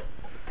a look.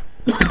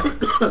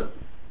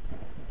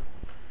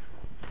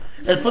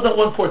 And put that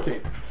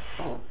 114.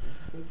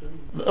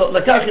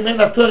 לקח אם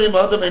אין התורה עם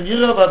האדם אין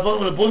יראה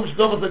והדברים ולבורים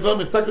שדוב את הגול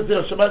מסתכל על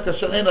השמיים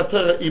כאשר אין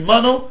התורה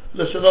עמנו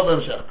לשלום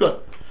והמשך. Good.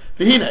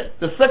 והנה,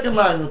 the second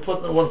line we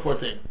put in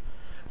 114.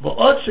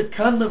 ועוד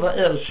שכאן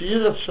מבאר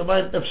שיראת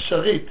שמיים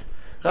אפשרית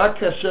רק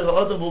כאשר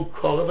האדם הוא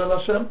קורב אל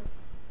השם,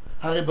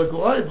 הרי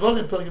בגורל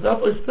דברים פרק דף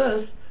או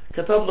הספס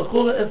כתב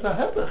לכאורה את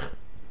ההפך.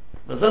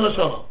 וזה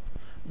לשונו.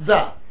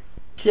 דע,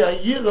 כי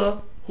היראה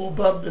הוא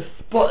בא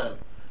בספועל.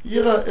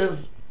 יראה is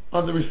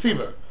on the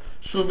receiver.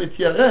 שהוא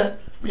מתיירא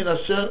מן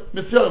אשר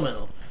מצייר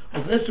ממנו.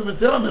 לפני שהוא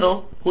מצייר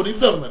ממנו, הוא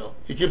נבדל ממנו.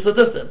 He keeps a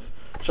distance.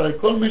 שהרי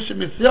כל מי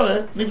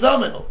שמצייר נבדל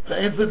ממנו.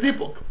 ואין זה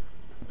דיפוק.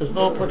 There's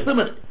no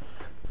proximity.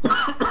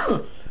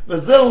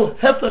 וזהו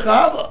הפך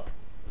האהבה.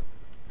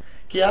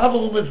 כי האהבה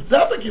הוא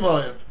מזדבק עם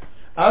האוהב.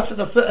 עד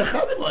שנעשה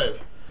אחד עם האוהב.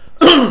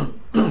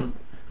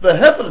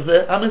 וההפך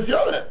זה המצייר.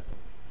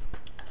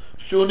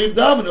 שהוא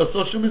נבדל ממנו,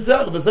 עשו שהוא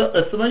מצייר, וזה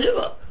עצם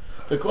היראה.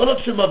 וכל עוד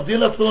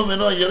שמבדיל עצמו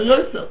ממנו היראה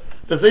יוצא.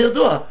 וזה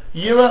ידוע,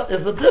 יראה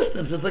is a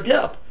distance, is a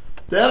gap.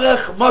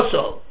 דרך משל,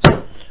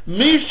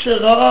 מי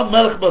שראה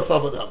מלך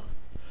בשר ודם,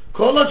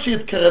 כל עוד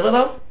שיתקרב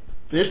אליו,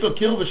 ויש לו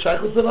קיר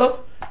ושייכוס אליו,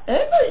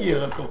 אין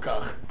היראה כל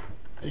כך.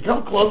 You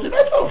come close, you're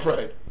not so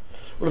afraid.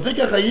 ולפי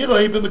כך היראה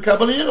היא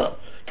במקבל יראה,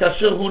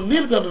 כאשר הוא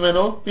נבדל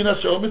ממנו, מן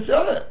אשר הוא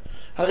מצייר.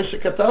 הרי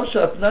שכתב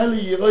שהתנאי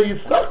ליראה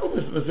יצחקו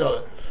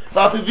מצייר.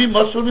 ואף הביא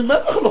משהו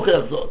ממלך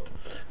להוכיח זאת.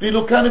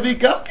 ואילו כאן הביא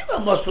גם כן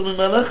משהו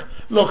ממלך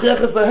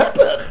להוכיח את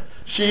ההפך.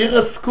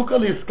 שיראה זקוקה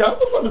להזכר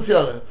בכל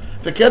מצייר.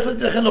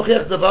 וכיצד לכן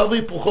להוכיח דבר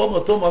והיפוכו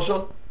מאותו משל?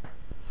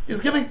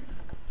 He's giving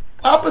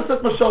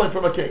opposite mashalim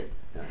from a king.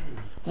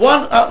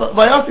 One,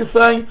 Vayas is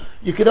saying,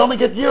 you can only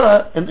get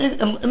yira in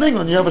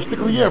England. You have a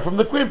particular yira from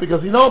the queen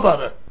because you know about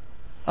her.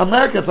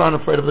 Americans aren't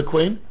afraid of the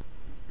queen.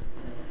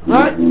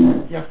 Right?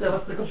 You have to have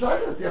a stick of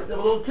shyness. You have to have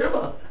a little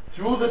kirma.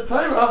 Through the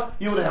Torah,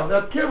 you would have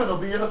that kirma. It'll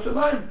be yira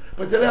shamayim.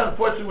 But today,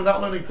 unfortunately, we're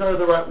not learning Torah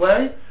the right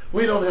way.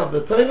 We don't have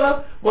the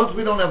Torah. Once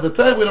we don't have the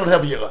Torah, we don't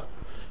have yira.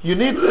 You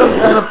need some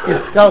kind of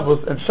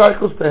iskavus and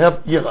shaykhus to have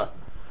yira.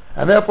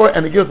 And therefore,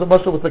 and he gives the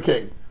muscle with the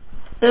king.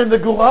 In the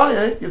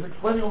Guraya, he's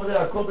explaining over there,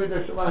 Akol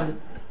B'nei Shemayim,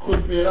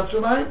 Chutz Mirat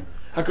Shemayim.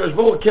 HaKadosh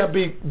Baruch Hu can't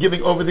be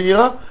giving over the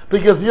yira,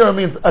 because yira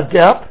means a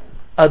gap,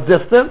 a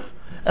distance,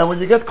 and when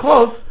you get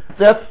close,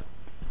 that's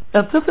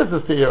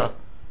antithesis to yira.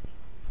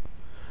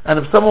 And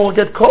if someone will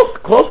get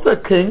close to a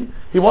king,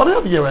 he won't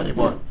have yira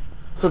anymore.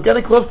 So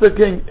getting close to a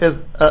king is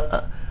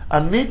a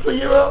need for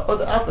yira, or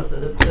the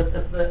opposite?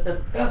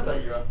 It's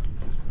anti-yira.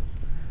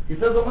 He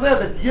says over there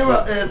that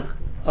yira is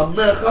a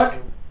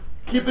merchak,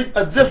 keeping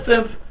a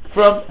distance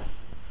from,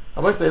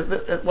 I might say,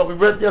 what we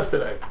read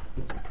yesterday.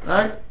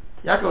 Right?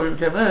 Yaakov even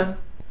came in,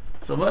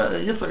 so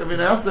Yitzchak even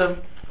asked him,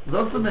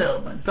 Zog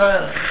Samir, my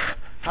entire,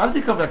 how did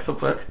you come back so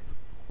quick?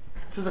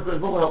 He says, HaKadosh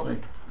Baruch Hu help me.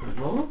 HaKadosh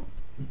Baruch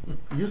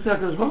Hu? You say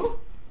HaKadosh Baruch Hu?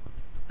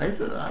 I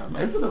said,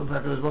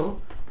 HaKadosh Baruch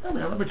Hu.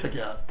 Let me check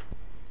you out.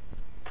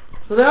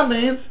 So that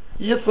means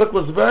Yitzchak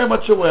was very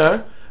much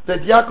aware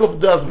that Yaakov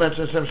does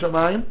mention Shem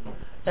Shamayim,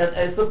 and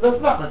Esav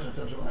does not mention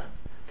Shem Shamayim.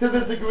 To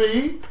the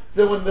degree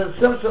that when the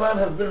Shem Shamayim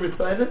has been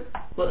recited,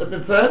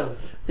 been said,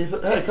 he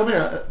said, hey, come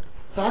here.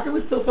 So how can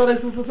we still say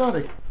Esav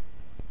Tzaddik?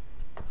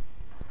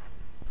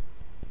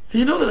 So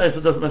you know that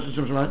Esav doesn't mention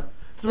Shem Shamayim.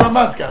 It's the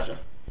Ramah's kasha.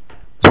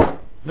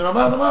 The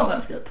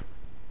Ramah asked it.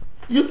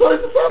 You thought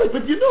he's a tzaddik,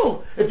 but you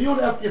knew. If you would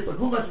ask Yitzchak,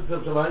 who mentions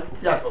Shem Shamayim?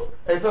 Yaakov.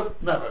 Esav?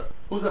 Never.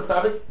 Who's a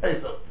tzaddik?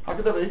 Esav. How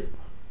could that be?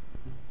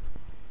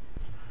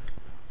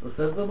 So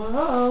says the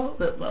Maharal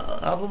that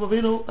Avraham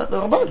Avinu, the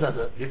Ramah says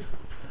it.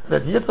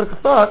 That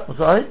Yitzchak thought,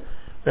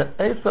 that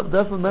Esav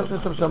doesn't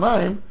mention Shem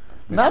Shamayim,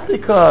 not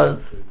because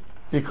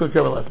he could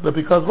care less, but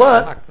because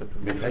what?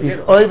 He's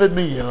Oived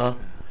Miyira.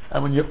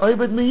 And when you're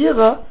Oived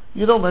Miyira,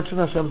 you don't mention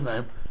Hashem's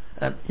name.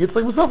 And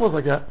Yitzchak himself was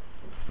like that.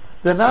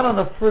 They're not on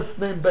a first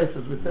name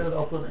basis. We say it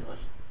also in English.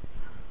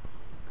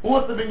 Who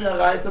wants to bring me a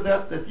right to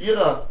that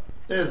Yira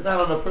is not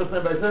on a first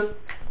name basis?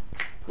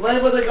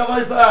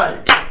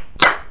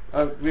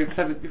 We've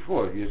said it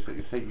before. You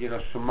say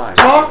Yira Shemayim.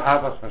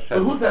 What? But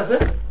who says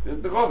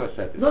it? The Rava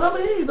said it. No, not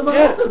me. The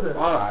Maharal says it.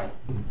 All right.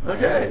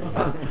 Okay.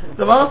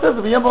 The Maharal says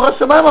it. V'yem Morash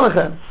Shemayim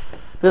Alechem.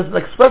 There's an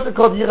expression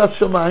called Yiras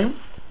Shemayim.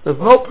 There's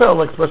no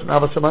parallel expression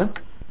Avas Shemayim.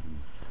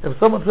 If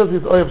someone says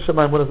he's Oyev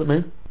Shemayim, what does it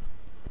mean?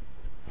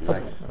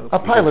 A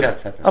pilot.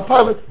 A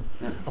pilot.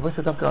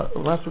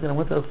 Last weekend I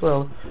went to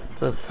Israel.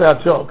 It's a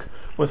sad joke.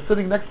 Was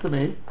sitting next to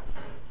me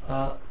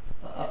a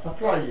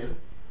Frayir,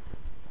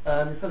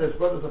 and he said his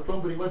brothers are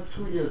from, but he went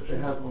 2 years to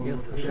have one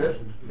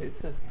kid.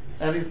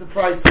 And he's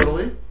surprised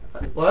totally.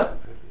 What?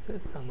 It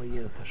says somewhere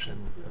Yiras Hashem.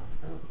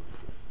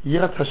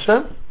 Yiras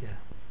Hashem? Yeah.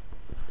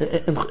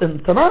 In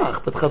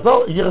Tanakh, but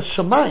Chazal, Yiras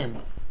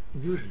Shamayim.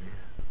 Usually.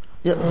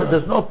 Yeah,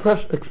 there's no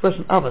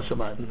expression of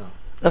Shamayim. No.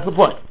 That's the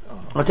point.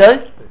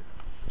 Okay?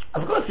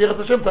 Of course, Yiras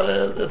Hashem,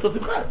 it's a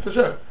simcha, for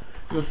sure.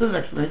 He was sitting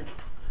next to me,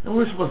 and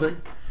we were schmoozing,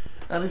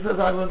 and he says,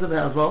 I went in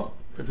Haswell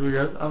for 2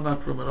 years. I'm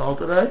not from at all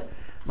today.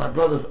 My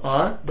brothers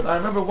are, but I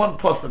remember one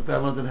pasuk that I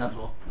learned in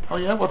Haswell. Oh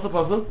yeah, what's the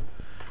pasuk?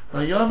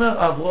 Vayomer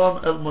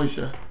Avram el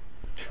Moshe.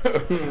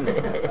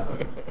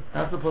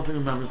 That's the pasuk he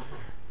remembers.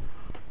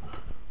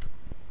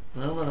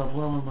 Vayomer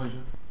Avram el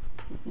Moshe.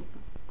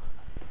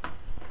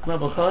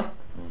 Remember,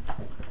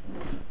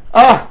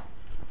 Ah!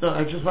 No,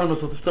 I just remember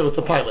what the story. It's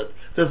a pilot.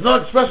 There's no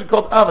expression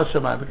called Ava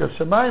Shemayim, because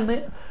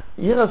Shemayim,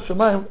 Yiras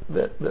Shemayim,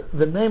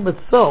 the name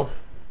itself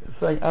is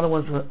saying, I don't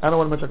want to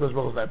mention HaKadosh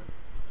Baruch Hu's name.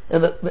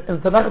 And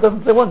in Tanakh it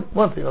doesn't say one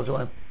thing, Yiras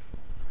Shemayim.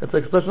 It's an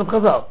expression of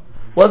Chazal.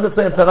 What does it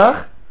say in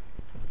Tanakh?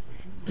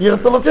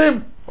 Yiras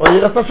Elokim, or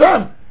Yiras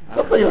Hashem.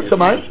 Don't say Yiras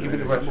Shemayim. Even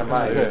the word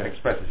Shemayim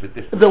expresses a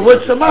distance. The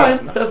word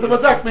Shemayim, says the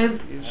Radak, means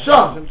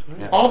Shem.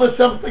 Yeah. All the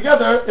Shems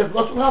together is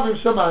Lashon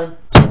Havim Shemayim.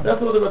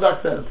 That's what the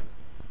Radak says.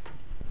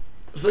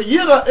 So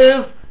Yira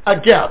is a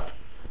gap.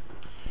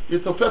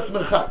 It's a fetz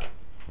merchak,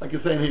 like you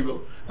say in Hebrew.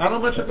 I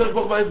don't mention Kodesh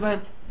Baruch by his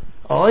name.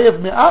 Oyved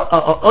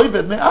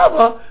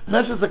Me'ava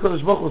mentions the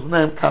Kodesh Baruch Hu's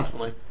name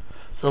constantly.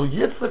 So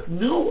Yitzchak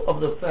knew of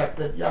the fact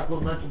that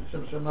Yaakov mentions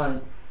Shem Shemayim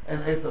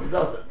and Esav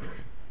doesn't.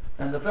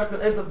 And the fact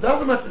that Esav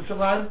doesn't mention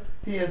Shemayim,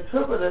 he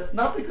interpreted it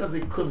not because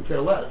he couldn't care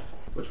less,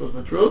 which was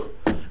the truth,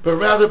 but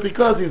rather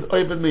because he's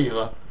Oyved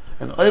Me'ira.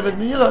 And Oyved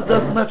Me'ira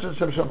doesn't mention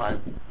Shem Shemayim.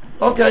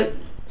 Okay.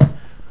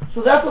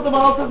 So that's what the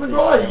Maharal says in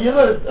Goy.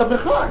 Yira is a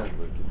mechak.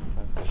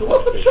 So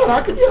what's the pshat?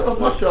 How could you have a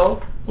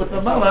mashal with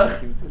a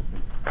melech?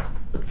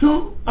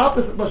 Two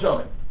opposite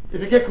mashalim.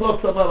 If you get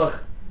close to a melech,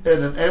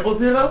 in an able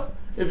yira.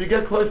 If you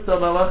get close to a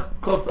melech,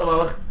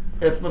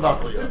 it's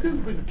mevatel yira. It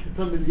is with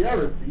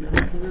familiarity and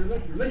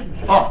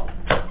relationship. Oh,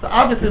 so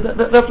obviously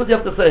that's what you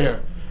have to say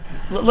here.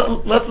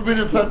 Let's read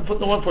it in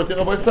footnote 114.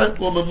 Rabbi said,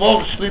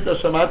 "U'memor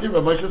shlita shamati."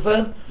 Rabbi Moshe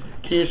said,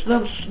 "Ki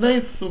yishnam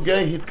shnei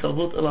sugei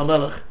hitkavut el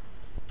hamelech."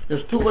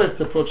 There's two ways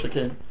to approach a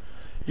king.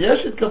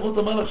 יש התקרבות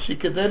המלך שהיא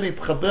כדי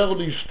להתחבר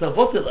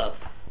ולהשתוות אליו,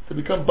 to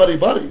become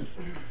buddies,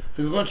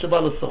 וכגון שבא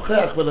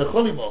לשוחח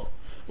ולאכול עמו,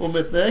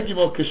 ומתנהג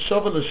עמו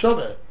כשווה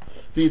לשווה,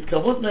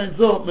 והתקרבות מעין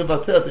זו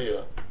מבטא את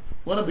העירה.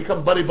 You want to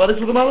become buddies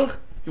with the מלך?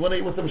 You want to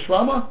eat with them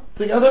shwama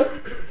together?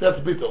 That's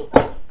ביטול,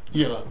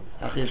 עירה.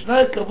 אך ישנה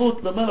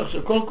התקרבות למלך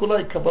שכל כולה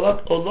היא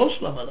קבלת עולו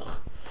של המלך,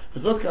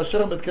 וזאת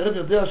כאשר המתקרב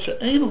יודע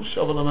שאין הוא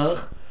שווה למלך,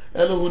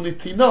 אלא הוא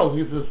נתינו,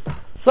 he's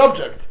a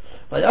subject.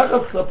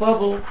 והיחס כלפיו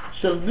הוא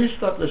של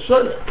נשתת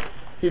לשולת.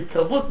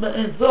 התקרבות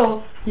מעין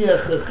זו היא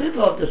הכרחית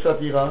להרגשת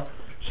יראה,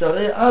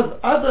 שהרי אז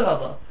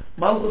אדרבה,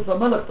 מלכות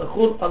המלך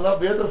תחול עליו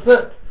ביתר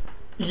שאת,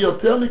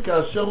 יותר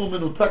מכאשר הוא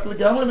מנותק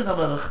לגמרי מן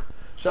המלך,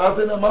 שאז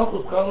אין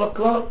המלכות חל עליו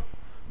כלל.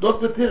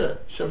 דוק ותראה,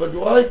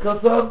 שבגורל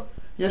כסף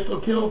יש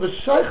לו קירוב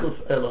ושייכוס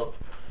אליו,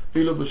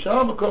 ואילו בשאר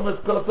המקום יש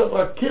כסף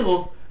רק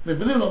קירוב,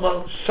 מבלי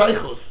לומר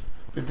שייכוס,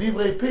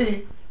 בדברי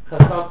פי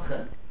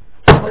חכמכם.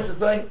 What is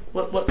saying?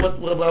 What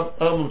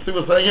Steve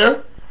was saying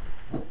here,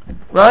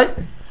 right?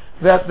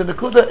 That the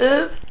nekuda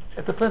is,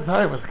 it depends how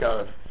you're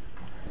miskarev.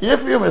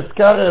 If you're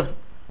miskarev,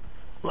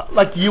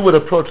 like you would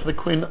approach the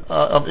Queen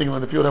of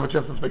England if you would have a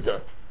chance to speak to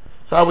her.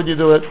 So how would you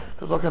do it?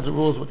 There's all kinds of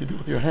rules. What you do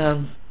with your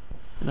hands,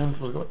 some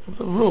sort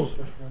of rules.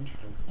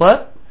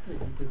 What?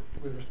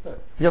 With respect.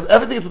 Because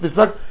everything is with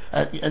respect,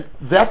 and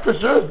that for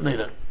sure is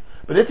needed.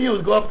 But if you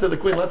would go up to the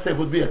Queen, let's say it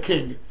would be a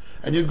king,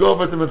 and you'd go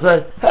over to him and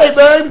say, "Hey,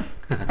 babes,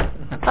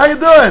 how you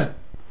doing?"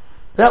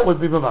 That would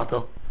be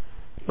mamato,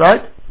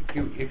 right? If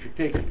you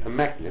take a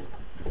magnet,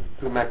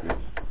 two magnets,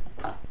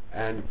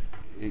 and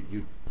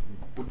you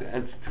put the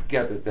ends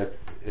together that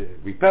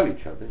repel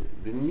each other,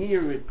 the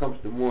nearer it comes,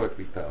 the more it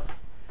repels.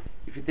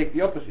 If you take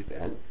the opposite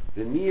end,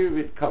 the nearer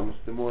it comes,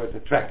 the more it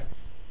attracts.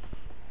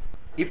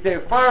 If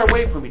they're far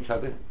away from each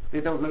other,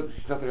 they don't notice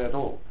each other at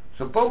all.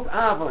 So both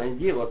Ava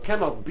and Yiro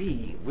cannot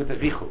be with a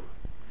Richur.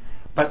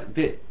 But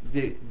the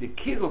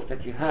kirov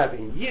that you have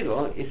in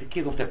Yiro is a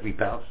kirov that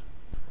repels.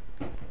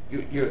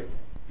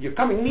 You're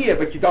coming near,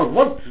 but you don't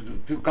want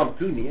to come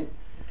too near.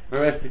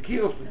 Whereas the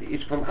kirov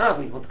is from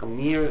Ava, you want to come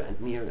nearer and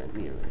nearer and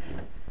nearer and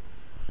nearer.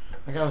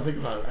 I gotta think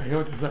about it. I hear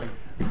what you're saying.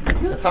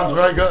 That sounds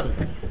very good.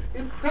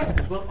 In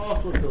practice, one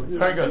asks oneself,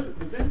 very good.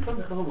 There's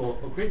some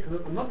kavanah, or great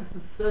kavanah, not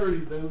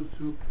necessarily those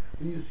who,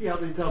 when you see how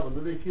they daven,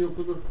 that they feel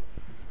sort of,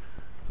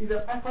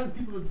 I find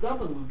people who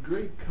daven with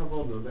great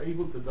kavanah, they're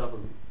able to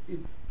daven.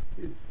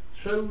 It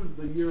shows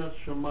the Yiras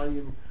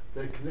Shamayim,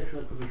 their connection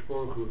with Kodesh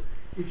Baruch Hu.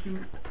 If you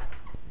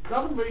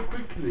daven very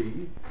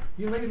quickly,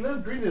 you may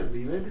learn brilliantly,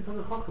 maybe it's on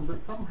the chacham, but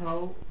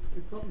somehow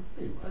it's not the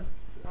same.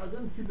 I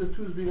don't see the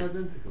two as being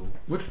identical.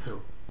 Which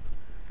two?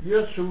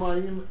 Yes,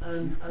 Shemayim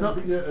and No.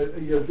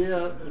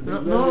 Yadea.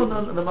 No,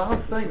 the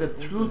Maharal is saying that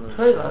through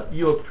Torah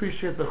you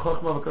appreciate the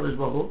Chochmah of HaKadosh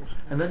Baruch Hu,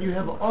 and then you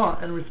have awe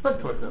and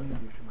respect towards him.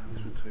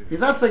 He's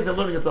not saying that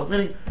learning itself,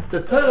 meaning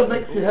the Torah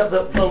makes you have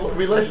a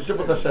relationship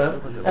with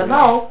Hashem, and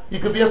now you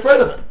can be afraid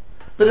of him.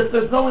 But if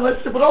there's no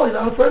relationship at all, you're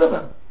not afraid of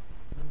him.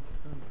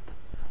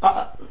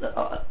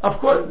 Of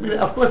course,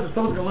 if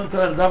someone's going to learn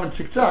Torah and daven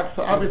chik-chak,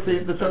 so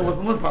obviously the Torah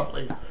wasn't learned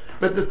properly.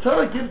 But the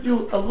Torah gives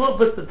you a little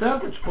bit the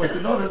vantage point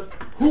to notice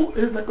who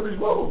is HaKadosh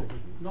Baruch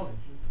Hu.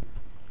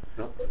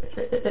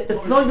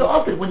 It's knowing the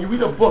author. When you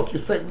read a book,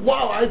 you say,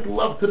 wow, I'd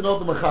love to know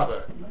the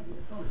Mechaber.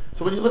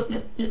 So when you look,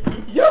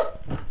 yeah.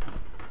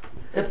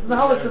 It's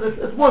knowledge, and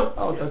it's more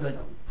knowledge, I think.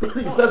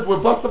 He says we're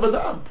bust of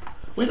Adam.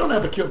 We don't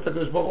have a cure of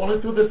HaKadosh Baruch Hu,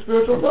 only through the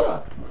spiritual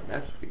Torah.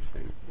 That's what he's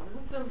saying.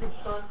 In terms of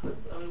shaykhs,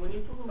 I mean, when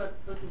you're talking about a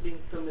person being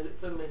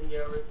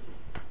familiarity,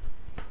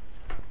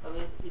 I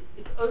mean,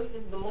 it's only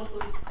the most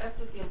it's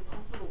absolutely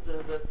impossible to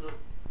have that sort of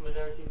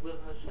familiarity with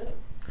Hashem.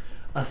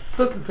 A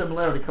certain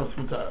familiarity comes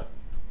from Torah.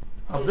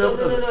 No,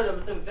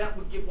 I'm saying that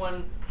would give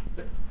one.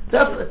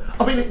 Definitely.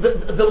 I mean,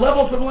 the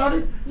level of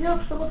familiarity, yeah,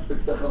 if someone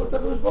speaks to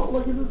HaKadosh Baruch Hu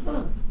like he's his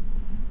friend.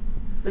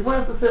 They might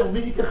have to say,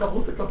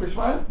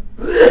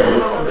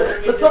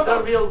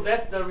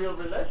 That's the real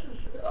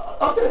relationship.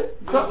 Okay.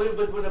 But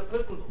when a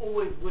person's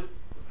always with,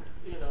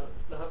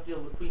 the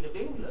Havdil, the Queen of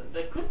England,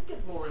 they could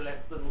get more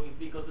relaxed than we,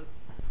 because at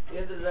the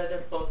end of the day,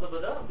 that's part of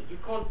it up. But you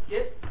can't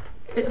get.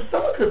 If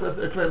someone could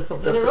claim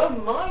something. In their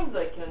own mind,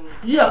 they can.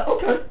 Yeah,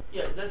 okay.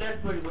 Yeah,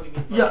 that's really what he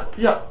means. Yeah.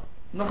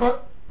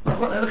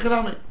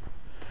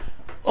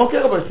 Okay,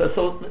 Rabbi says,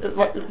 so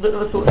what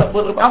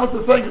Rabbi Amos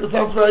is saying, it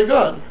sounds very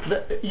good.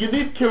 You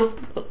need to,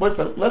 wait a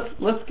second,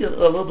 let's get a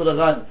little bit of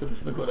rhyme to this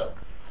Nakuda.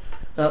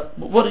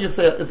 What do you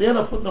say? At the end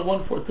of footnote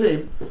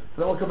 114, then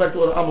we'll come back to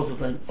what Amos is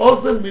saying.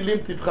 Ozen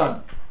milim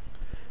tivchan.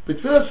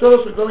 Betfilas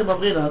shalosh regolim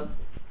avrinan,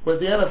 we're at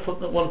the end of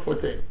footnote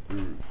 114.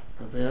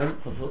 At the end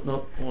of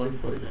footnote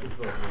 114.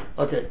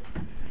 Okay.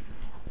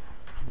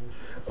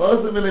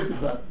 Ozen milim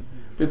tivchan.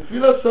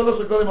 Betfilas shalosh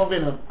regolim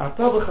avrinan,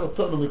 ata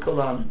v'chartonu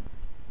mikol ha'amin.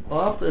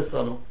 אהבת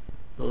אצלנו,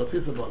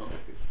 ורציס בנו,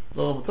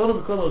 ורמתנו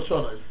בכל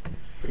הראשונס,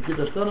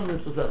 וקידשתנו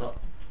מנצחך,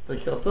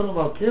 וקרבתנו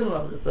מלכנו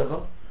לעבדך,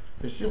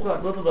 ושמך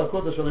הקדוש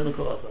והקודש עלינו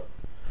כל עשה.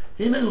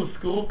 הנה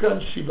הוזכרו כאן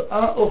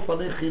 7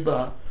 אופני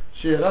חיבה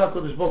שיראה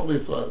הקודש ברוך הוא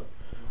בישראל,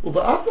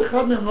 ובאף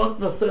אחד מהם לא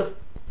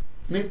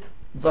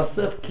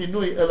נתווסף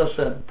כינוי אל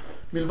השם,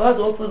 מלבד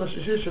האופן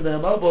השישי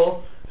שנאמר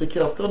בו,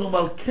 וקרבתנו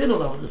מלכנו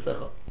לעבדך,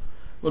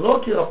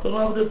 ולא קרבתנו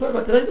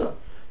לעבדך כרגע.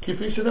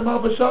 כפי שנאמר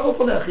בשאר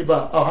אופני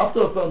החיבה, אהבת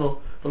אותנו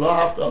ולא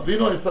אהבת,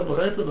 אבינו יסד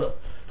וחייץ לזה,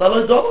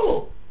 ולא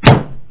ידומו.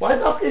 Why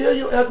dafka here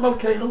you add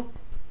Malkeinu?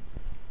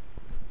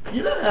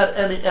 You didn't add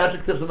any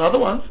adjectives in other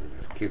ones.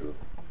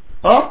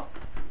 Oh?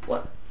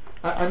 What?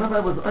 I remember I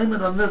was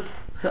aiming on this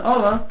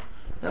Ha'ara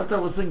after I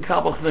was singing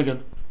Kabach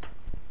Niggan.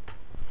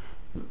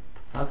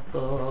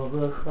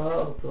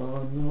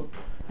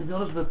 You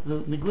notice that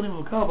the Nigunim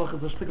of Kabach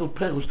is a stickle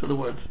perush to the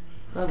words.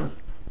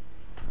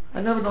 I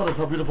never noticed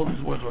how beautiful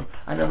these words were.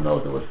 I never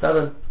noticed there were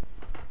 7.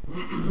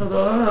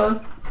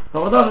 I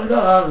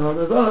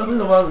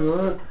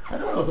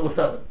never noticed there were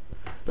 7.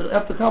 But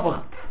after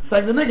Kabach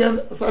sang the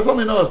Niggan, so I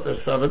only noticed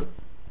there's 7.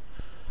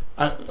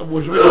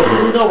 Which we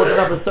know what the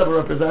number 7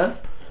 represents.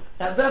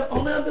 And then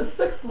only on the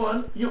 6th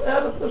one, you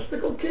add a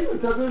shtickle key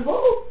with every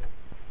vowel.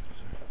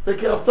 The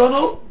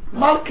Keraftono,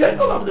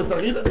 Malkeno,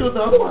 you didn't do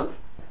the other ones.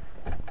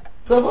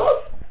 So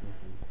what?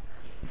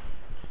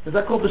 Is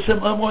that called the Shem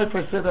Amoy if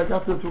I say that I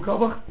got to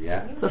Kabach?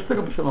 Yeah. That's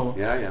still the Shem Amoy.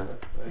 Yeah.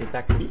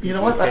 Exactly. You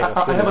know what? I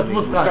have a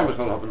smooth guy.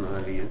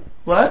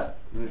 What?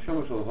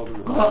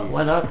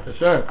 Why not?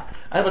 Sure.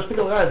 I have a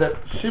stickle guy that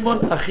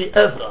Shimon Achi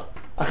Ezra.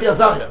 Achi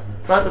Azariah.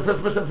 Right? The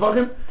first mission for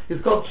him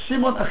is called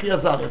Shimon Achi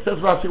Azariah. It says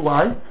Rashi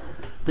why?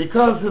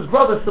 Because his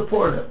brother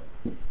supported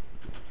him.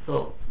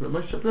 So,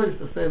 Ramesh Shapir used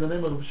to say the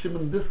name of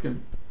Shimon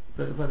Diskin.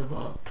 That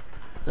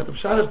the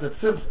Pshat is that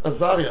since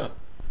Azariah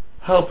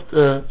helped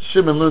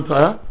Shimon learn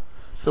Torah,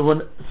 so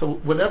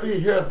whenever you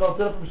hear about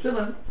that from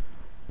Shimon,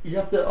 you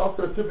have to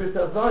also attribute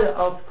to Azariah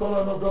out Kol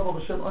HaNodam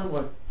of Hashem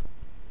Oimway.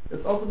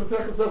 It's also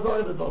Mesechus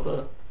Azariah that's out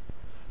there.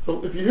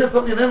 So if you hear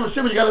something in the name of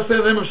Shimon, you got to say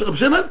the name of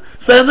Shimon,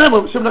 say the name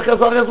of Shimon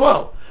Azariah as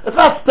well. It's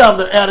not still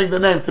they're adding the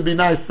name to be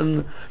nice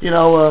and,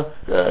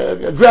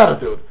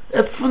 gratitude.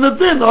 It's from the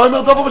din, the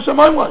Oimel Dov of Hashem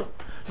Oimway.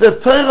 The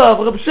Torah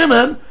of Reb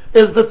Shimon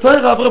is the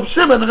Torah of Reb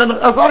Shimon and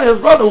Azariah's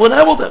brother who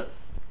enabled it.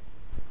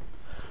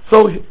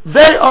 So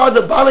they are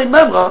the Bali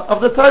Memra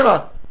of the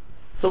Torah.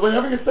 So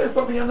whenever you say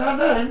something in that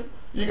name,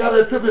 you got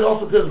to attribute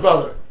also to his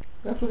brother.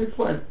 That's what he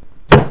explained.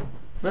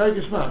 Very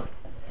geschmack.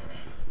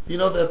 You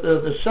know that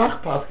the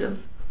Shach Paskins,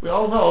 we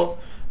all know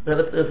that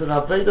if there's an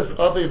Avedis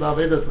Avi and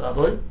Avedis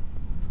Rabbi,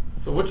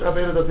 so which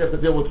Aveda does he have to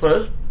deal with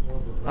first?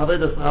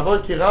 Avedis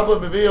Rabbi, Ki Rabbi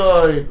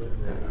Miviyoi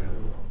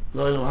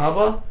Lo Ilum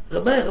Haba,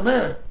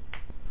 Rameir,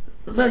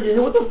 you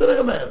hear what I'm saying,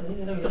 Rameir?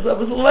 It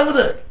was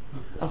Levitic.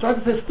 I'm trying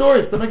to say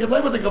stories to make it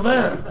Levitic,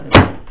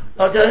 Rameir.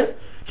 Okay?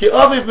 Ki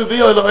Avi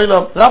Miviyoi Lo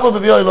Ilum, Rabbi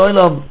Miviyoi Lo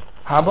Ilum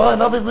Haba,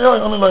 and Avi Miviyoi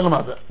only Lo Ilum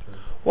Haba.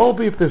 What will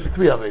be if there's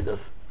 3 Avedas?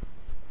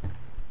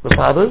 The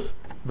fathers,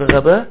 the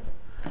Rebbe,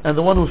 and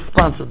the one who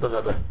sponsored the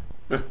Rebbe.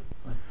 There's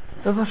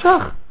a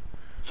Shach.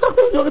 Shach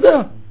is over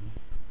there.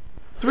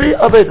 3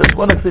 Avedas,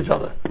 one next to each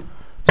other.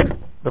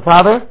 The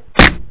father,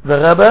 the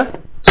Rebbe,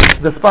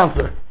 the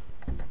sponsor.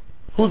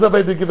 Whose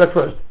Aved do you give that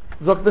first?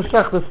 Zok the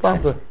Shach, the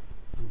sponsor.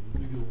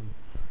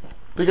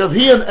 Because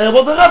he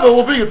enabled the Rebbe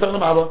will bring it to the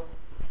Abba.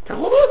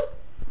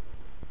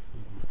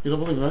 You don't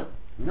believe, right?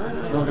 No.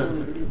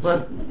 Okay.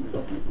 But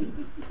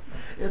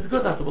it's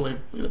good not to believe.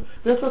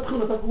 That's not true.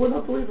 We're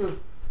not believers.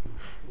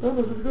 No,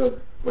 this is good.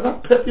 We're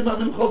not petty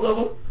ma'amim chol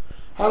davar.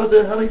 How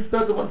did he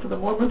start the one for the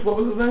Mormons? What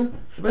was his name?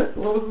 Smith?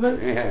 What was his name?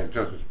 Yeah,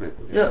 Joseph Smith.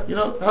 Yeah, you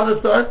know, how did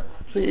it start?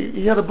 So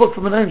he had a book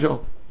from an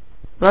angel.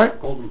 Right?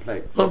 Golden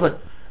plate. Golden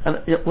plate.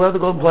 And where are the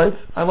golden plates?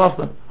 I lost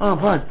them. Oh,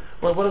 fine.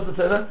 Well, what does it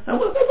say there? And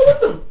what does they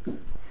believe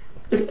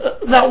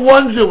them? Not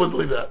one Jew would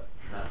believe that.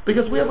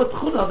 Because we have a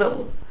tchuna that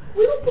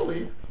we don't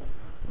believe.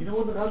 You know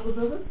what the Rashba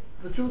says it?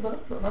 The Jews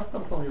are not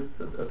telling you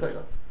a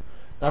tale.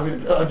 I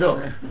mean, a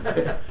joke.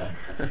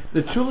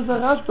 The Chulas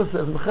HaRashba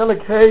says in the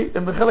Chelik Hey,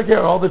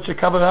 all the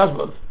Chekava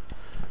Rashbas,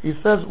 he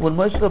says when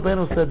Moshe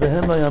Rabbeinu said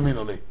Behem lo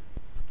yaminu li.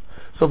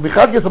 So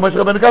Michad gets Moshe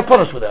Rabbeinu got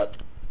punished for that.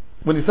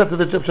 When he said to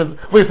the Egyptians,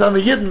 we said on the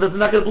Yidden that they're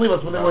not going to believe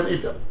us when they were in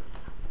Egypt.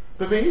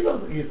 But when he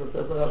doesn't, Jesus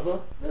says the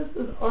Rashba, this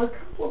is our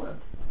compliment.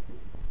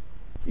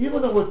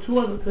 Even though we're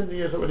 210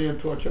 years already in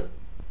torture,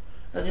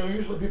 and you know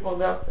usually people in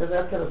that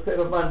kind of state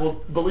of mind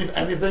will believe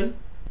anything.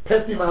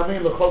 Peti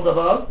ma'amin l'chol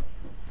davar.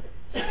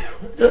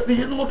 The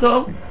Yidden will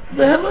tell them,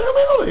 Behem lo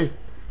yaminu li.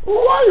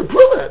 Why? You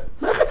prove it.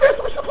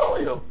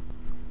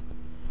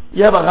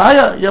 You have a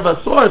raya, you have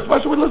a source.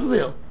 Why should we listen to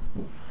you?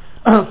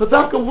 So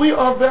Dafka, we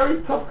are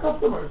very tough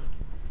customers.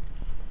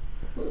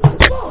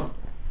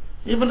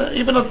 Even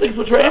on things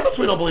which are emes,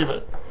 we don't believe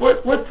it.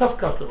 We're tough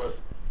customers.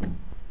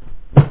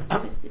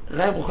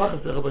 Raya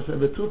Buchachas, the Rabbi said,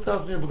 in the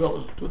 2,000 years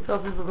ago,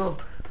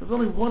 there's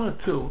only 1 or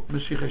 2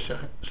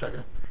 Mashiach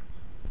Sheker.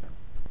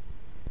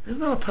 Isn't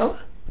that a pella?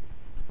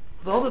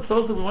 With all the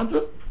toes that we went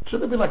through,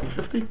 shouldn't there be like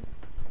 50?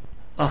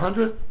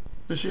 100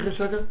 Mashiach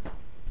Sheker?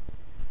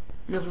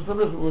 Because for some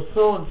reason we're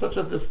so in such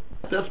a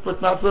desperate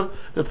matzav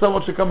that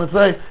someone should come and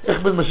say,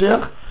 Ich bin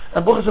Mashiach,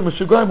 and Baruch Hashem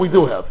Meshugaim we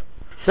do have.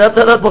 That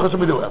Baruch Hashem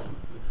we do have.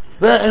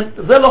 And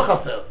Zeh lo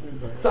chaser.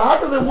 So how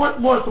can there want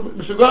more? So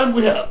Meshugaim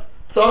we have.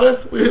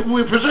 Tzares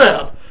we for sure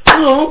have.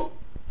 No.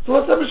 So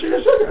let's have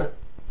Mashiach Sheker.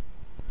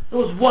 There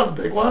was one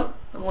big one,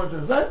 and one to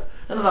the side,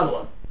 and another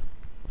one.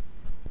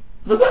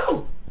 But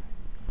no.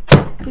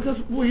 Because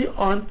we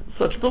aren't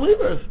such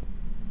believers.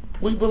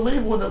 We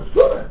believe when it's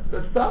good.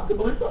 Let's stop to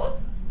believe someone.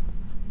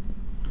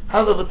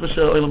 How does it Moshe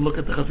Olom look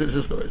at the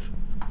Hasidic stories?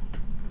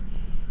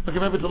 Okay,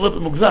 maybe it's a little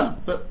bit mugzam,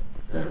 but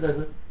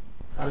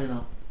how do you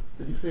know?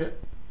 Did you see it?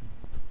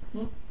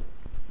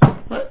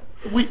 Right?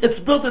 It's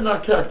built in our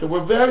character.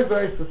 We're very,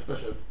 very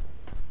suspicious.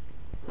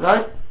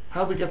 Right?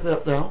 How do we get to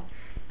that now?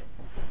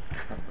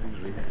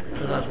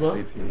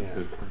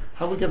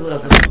 How do we get to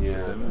that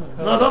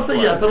now? No, don't say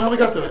yes. Tell me how we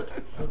got to it.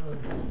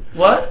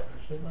 What?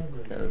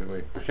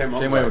 Same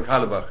way with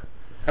Kalabach.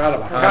 What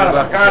does that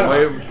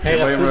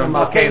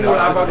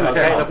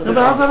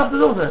have to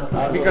do with it?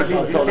 Because he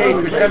said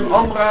Hashem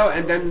Omra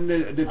and then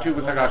the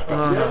Chuvas HaRashba.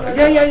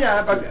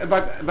 Yeah,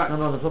 but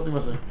No, there's something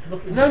missing.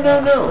 No.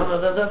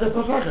 That's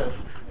no Shachas.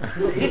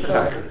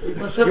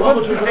 You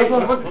wanted to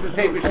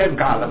say Hashem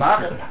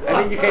Kalabach, and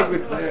then you came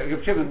with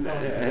Rav Shimon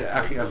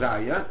Achi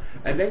Azariah,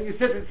 and then you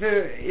said it's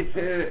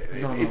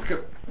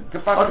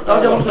Okay,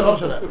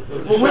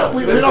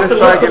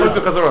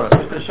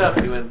 The chef,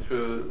 he went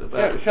through the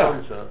back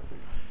sponsor.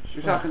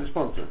 Shach is the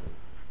sponsor.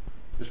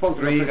 The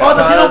sponsor. You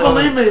don't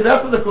believe me.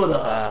 That's what the kuda.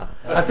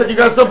 I said you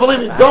guys don't believe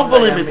me. Don't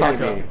believe me,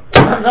 Taka.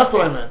 That's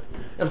what I meant.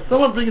 If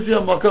someone brings you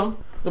a makom,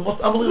 the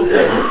most unbelievable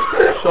thing,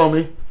 show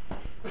me.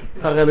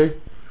 Hareli.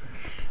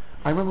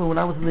 I remember when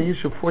I was in the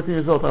Yishuv, 14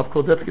 years old, Rav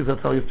Koldetsky,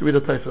 that's how I used to read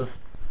a Tosfos.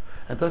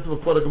 And Tosfos was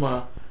for the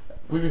Gemara.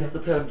 We would have to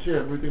pay on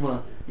chair and read the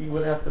Gemara. He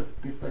would ask us,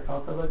 "Is like how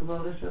to like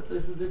Gemara?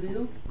 This is the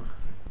deal."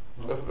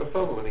 Rav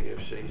when he gave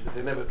shit, he said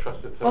they never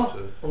trusted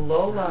Tosfos.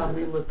 Lo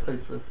la'amin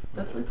l'Tosfos.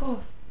 That's what he told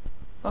us.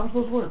 That's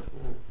those words.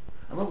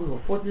 I remember we were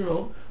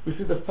 14-year-old. We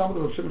see the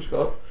Talmud of Shimon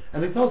Shkov,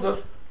 and he tells us,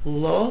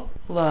 "Lo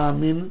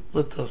la'amin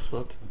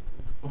l'Tosfot."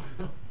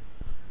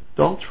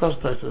 Don't trust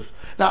Tosfos.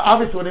 Now,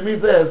 obviously, what he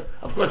means is,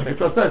 of course, you can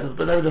trust Tosfos,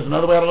 but maybe there's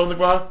another way how to learn the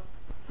Gemara.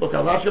 Look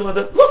how Rashi learned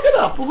it. Look it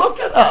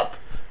up.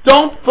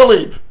 Don't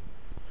believe.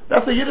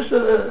 That's a Yiddish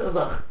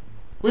zach.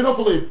 We don't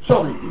believe.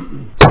 Show me.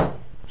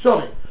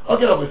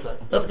 Okay, what we say.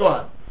 Let's go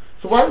on.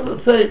 So why does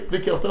it say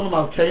 "V'kirtonu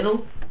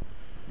malkeinu"?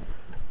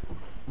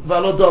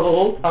 V'alo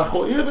davaru.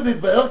 Acho'ir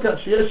v'nitba'er kan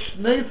sheyesh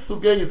shnei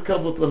sugei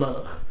yitkarvut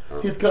l'melech.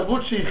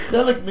 התקרבות שהיא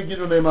חלק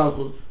מגילוני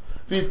מלכות,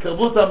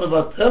 והתקרבות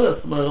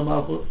המבטלת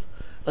מהמלכות,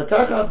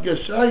 לקח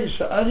ההדגשה היא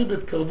שהארי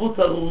בהתקרבות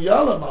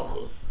הראויה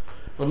למלכות,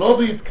 ולא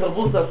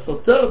בהתקרבות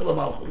הסותרת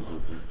למלכות.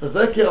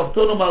 וזה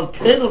קרבתנו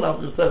מלכנו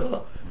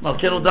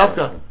מלכנו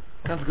דווקא.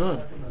 That's good.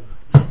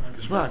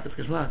 It's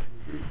geschmack.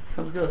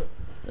 Sounds good.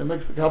 It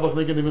makes the Kabbalah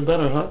make it even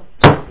better, huh?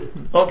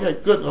 Okay,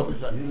 good. Rabbi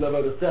Isai.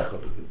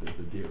 Lavadosecho is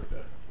the diuk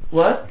there.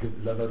 What? Because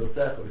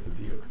Lavadosecho is the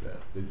diuk there.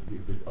 There's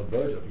a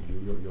version of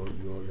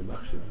your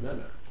machshav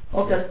nana.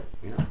 Okay.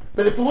 Yeah.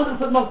 But if it wouldn't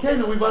have said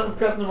Malkeinu, we might have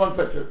gotten in one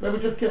picture. Maybe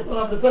just kill one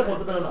of the second would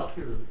have been enough.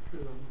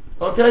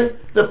 Okay?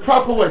 The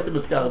proper way to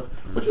miscalib,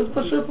 which is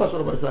for sure Pasha,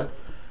 Rabbi Isai.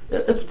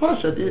 It's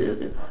Pasha.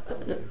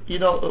 You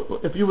know,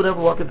 if you would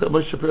ever walk into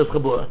Moshe Shapir's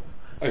Chabura,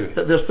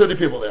 there's 30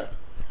 people there.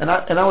 And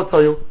I would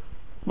tell you,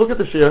 look at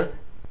the Shiur,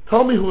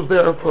 tell me who's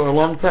there for a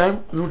long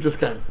time and who just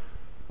came.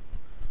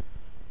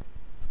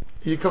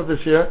 You come to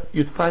the Shiur,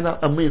 you'd find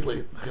out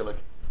immediately,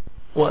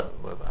 what?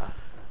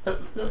 You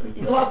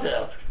don't have to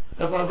ask.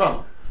 That's not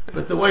wrong.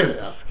 But the way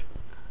to ask.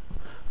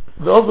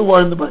 Those who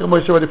were in the Beit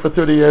Moshe already for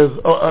 30 years,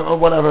 or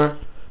whatever,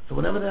 so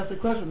whenever they ask a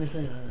question, they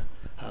say,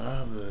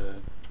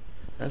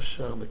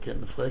 אפשר מכן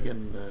פרגן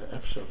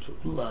אפשר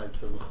אולי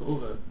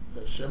בצלחור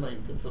השם אם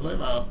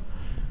תצלם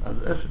אז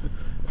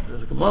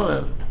זה כמו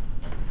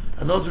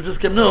and those who just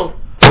came new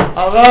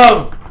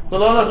הרב זה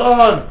לא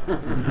נכון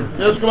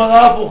יש גמרא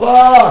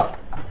הפוכה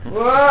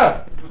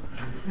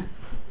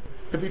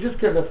if you just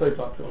came, that's how you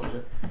talk to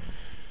him.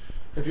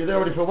 If you're there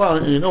already for a while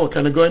and you know what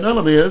kind of going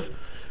on he is,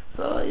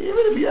 so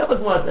even if you ever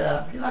want to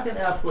ask, you're not going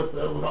to ask with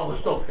all the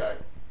Stoltz guy.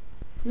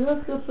 You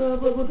ask with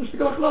the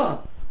Shtigalach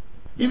Law.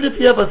 Even if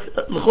you have a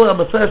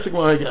Messiah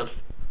Gemara against,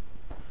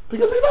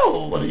 because you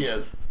know what he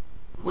is.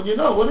 When you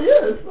know what he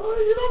is,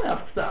 you don't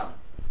have to stop.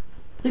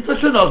 He for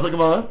sure knows the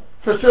Gemara,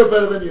 for sure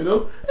better than you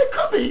do. It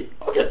could be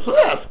okay, so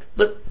ask.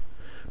 But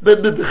the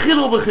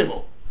Chilul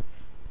v'Chimul,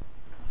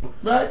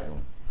 right?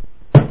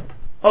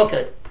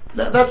 Okay,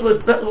 that's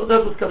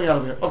what's coming out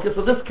of here. Okay,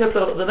 so this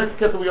keta, the next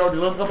keta we already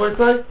learned, Rabbi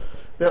say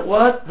that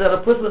a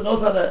person that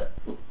knows how to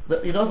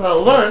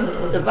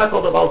learn is not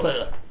called a Baal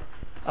Torah.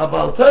 A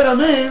Baal Torah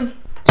means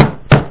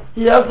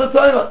he has the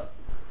Torah.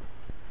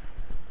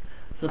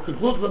 So it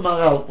concludes the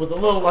Maharal with a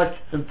little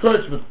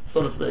encouragement,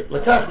 so to speak.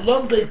 Lakach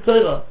lomdei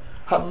Torah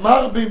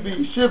hamarbim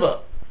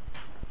b'yeshiva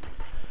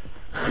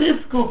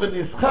chizku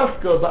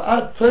v'nischasku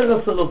ba'ad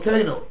Torah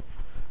Elokeinu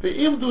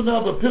v'imdu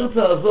na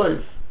b'pirta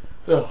azois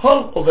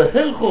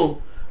v'helchu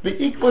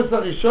v'ikvos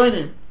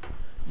harishonim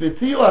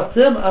v'tiyu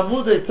atem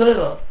amudei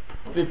Torah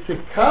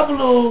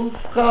v'tikablu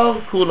schar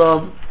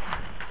kulam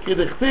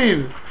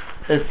k'dechtiv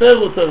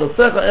הפרו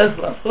תרסך אס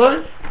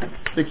לעשרויס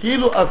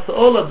וכאילו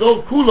עשאו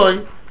לדור כולוי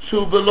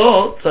שהוא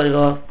בלא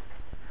תירה.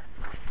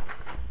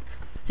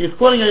 He's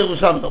quoting a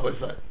Yerushalmi, Rabbi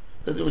Isai.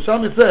 The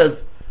Yerushalmi says,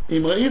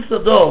 אם ראית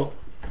הדור,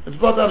 it's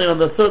brought down here on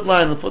the third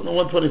line of footnote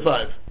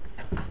 125.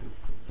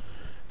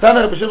 תנא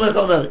רבי שמעון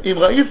אומר, אם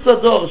ראית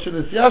הדור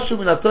שנסיעשו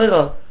מן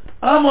התירה,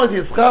 עמוד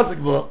ישחזק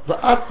בו,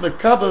 ואת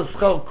מקבל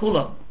שכר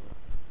כולם.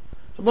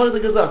 So more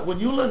than gesagt, when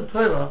you learn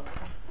Torah,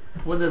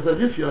 when there's a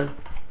rifyon,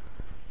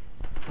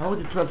 how would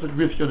you translate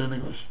rifyon in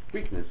English?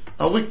 Weakness.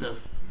 A weakness.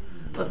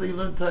 Let's say you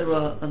learn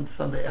Torah on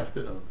Sunday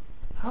afternoon.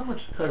 How much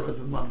Torah is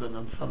in London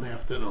on Sunday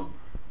afternoon?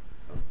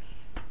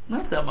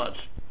 Not that much.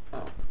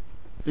 Oh.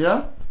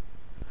 Yeah?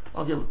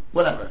 Okay,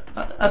 whatever.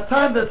 A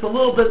time that's a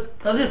little bit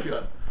a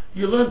rifyon.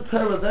 You learn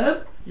Torah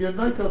then, you're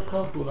Noikas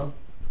Chal Kulam.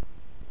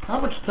 How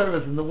much Torah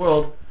is in the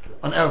world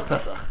on Erev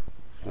Pesach?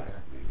 Slack,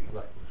 maybe.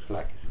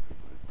 Slack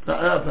is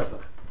Erev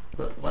Pesach.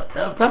 What?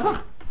 Erev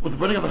Pesach? With the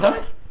burning of the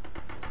Chametz?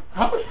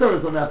 How much Torah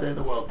is on that day in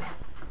the world?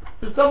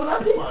 There's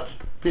not too much.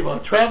 People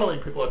are traveling,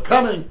 people are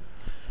coming.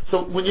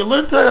 So when you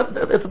learn Torah,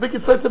 it's a big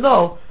insight to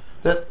know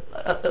that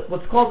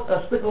what's called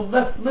a stickle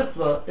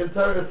mitzvah in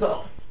Torah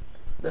itself.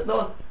 That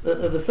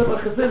the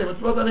Sefer Chassidim, it's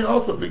brought down here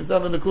also, brings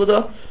down the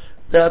Nekuda,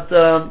 that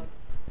the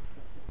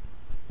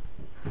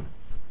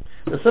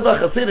Sefer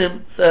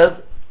Chassidim says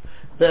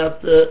that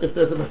if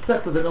there's a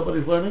Masechta that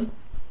nobody's learning,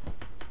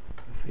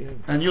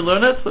 and you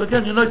learn it, so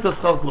again, you know it's a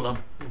Schal Kulam.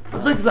 It's a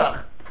big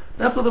Zach.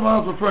 That's what the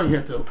Maharal is referring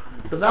here to.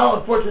 So now,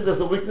 unfortunately, there's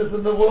a weakness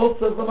in the world,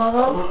 says the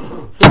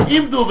Maharal. So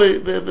imdu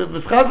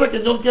v'schazak,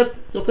 and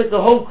you'll take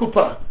the whole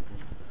kupa.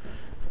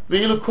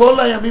 V'yilu kol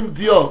hayamim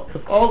dio.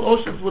 If all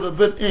oceans would have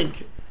been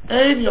ink,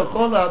 ein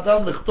yochol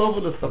ha'adam lichtov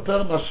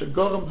v'lesaper ma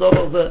shegorem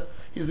dover zeh.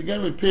 He's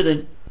again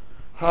repeating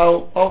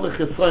how all the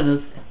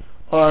chesronis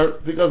are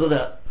because of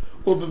that.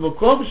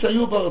 U'b'mokom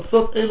shayu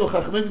b'aratzot elu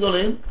chachmim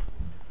gdolim.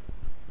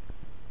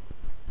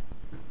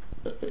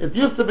 It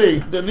used to be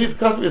the Niv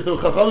countries of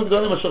Chachamim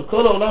Gdolim Asher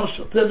Kol Olom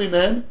Shotem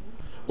Mimen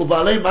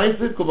Ubalei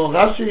Ma'aseh Como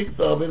Rashi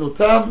Rabbeinu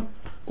Tam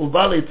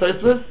Ubalei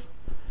Tzeitzves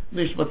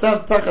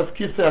Nishmatan Tachas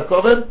Kisei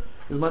HaKoved.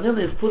 It's מעניין,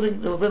 he's putting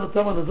Rabbeinu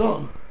Tam on his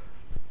own.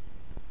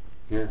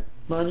 Yeah.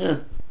 מעניין.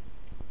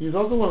 He's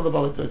also one of the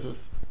Balei Tzeitzves.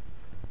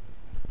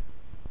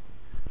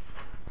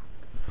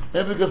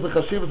 Maybe because the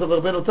Chashivas of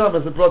Rabbeinu Tam,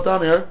 as it brought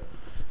down here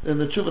in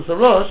the Tshuvas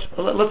HaRosh,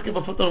 let's give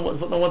a footnote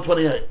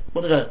 128.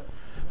 בוא נראה.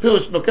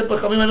 פירוש, נוקט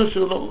בחכמים אלו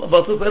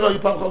שבארצות אלו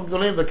היו פעם חכמים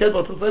גדולים, וקט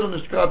בארצות אלו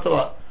נשקרה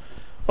התורה.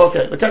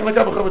 אוקיי, לקח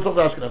בכל מצוות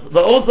האשכנז.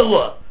 והאור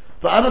זרוע,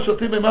 ואנו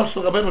שותים מימיו של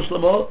רבנו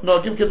שלמה,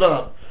 נוהגים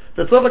כדבריו.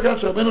 וצריך לקחת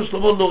שרבנו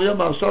שלמה לוריה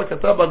מהרש"ל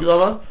כתב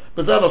בהקדמה,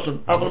 וזה הלושן.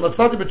 אבל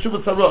מצאתי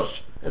בתשובת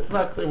הראש, it's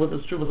not clear what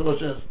this תשובת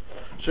הראש is,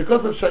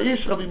 שכותב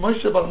שהאיש רבי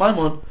מוישה בר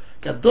מימון,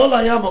 גדול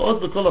היה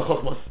מאוד בכל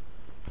החוכמות.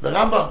 The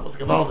Rambam was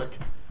gewaltig,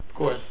 of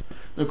course.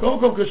 וכל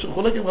מקום כשהוא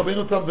חולק עם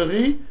רבינו תם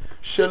ורי,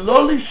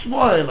 שלא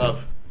לשמוע אליו,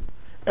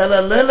 אלא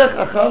ללך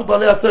אחר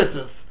בעלי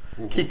התוספות.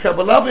 כי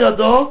קבלה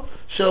בידו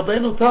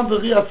שרבינו תם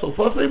ורי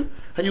הצרפותים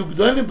היו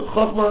גדולים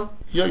בחוכמה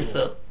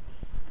יוסר.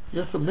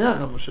 יוסר 100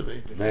 רמב"ם שווה.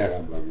 100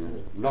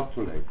 רמב"ם, not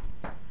too late.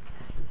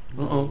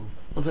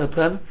 What's that,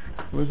 pen?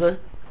 What is that?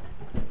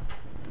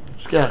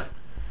 Skach.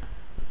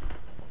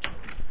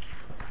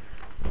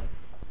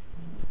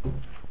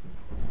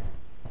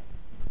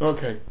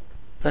 Okay,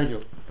 thank you.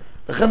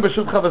 וכן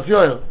בשו"ת חב"ס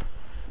יואל.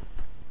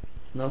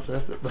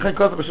 וכן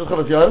כל זה בשו"ת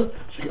חב"ס יואל,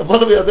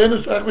 שקבלה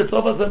בידינו שרק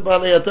בצרוף הזה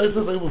בעלי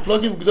התוספות היו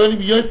מופלגים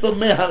גדולים יוסר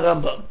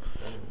מהרמב"ם.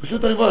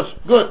 פשוט הריבוש,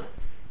 good.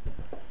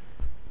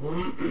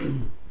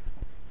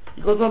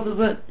 You goes on to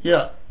say,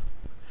 yeah.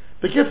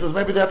 The kids,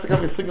 maybe they have to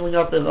come and sing in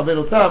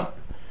רבינו תם.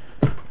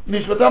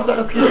 נשמתם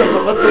תחת כיסא,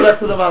 let's go back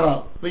to the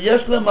Maharal.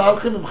 ויש להם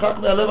מהלכים ממחק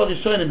מהלב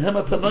הראשונים, הם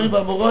התנועים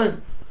והמוראים.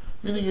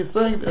 Meaning he's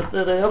saying that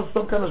they have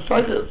some kind of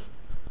shaykhs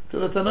to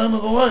the תנועים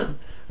והמוראים.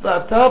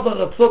 ועתה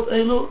ברצות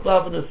אלו,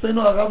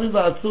 והבנסינו הרבים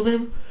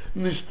והעצומים,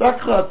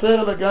 נשתכח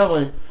התורה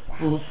לגמרי,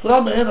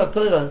 והוסרה מהן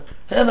התורה,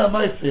 הן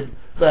המייסים,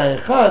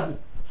 והאחד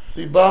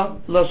סיבה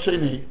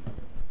לשני.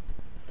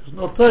 There's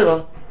no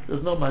Torah,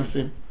 there's no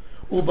מייסים.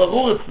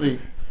 וברור אצלי,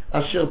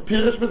 אשר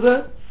פירש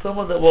בזה,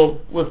 someone that will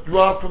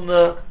withdraw from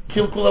the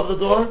kilkul of the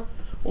door,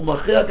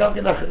 ומכריע גם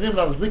כן אחרים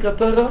להחזיק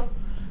התורה,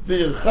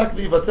 וירחק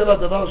ויבטל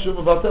הדבר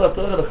שהוא מבטל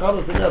התורה לחד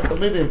וסמי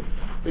התלמידים,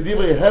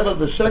 בדברי הבל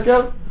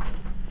ושקר,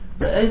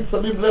 ואין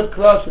שמים לב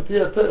כלל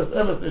שתהיה תרס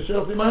אמס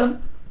נשאר סימן,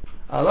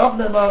 עליו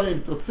נאמר אם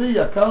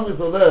תוציא יקר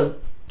מזולל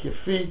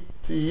כפי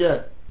תהיה.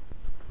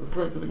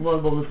 referring to the Gemara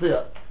במופיע.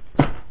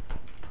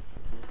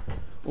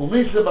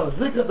 ומי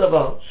שמחזיק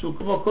הדבר שהוא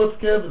כמו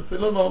קוצקה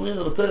וסילון מאומין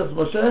לתרס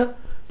משה,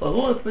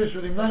 ברור אצלי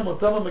שהוא נמנע עם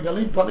אותם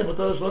המגלים פנים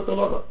בתורה שלא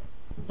תלוכה.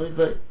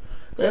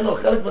 ואין לו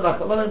חלק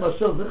בנחלה עם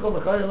אשר זכרו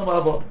מחי אין לו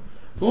מעבור.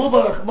 והוא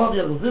ברחמיו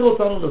יחזיר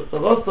אותנו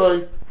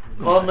לסרוסוי,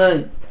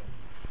 אמן.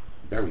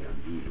 Very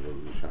unusual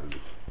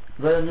Lashanis.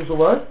 Very unusual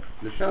what?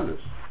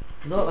 Lashanis.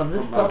 No, on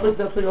this topic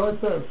that's what he always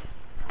says.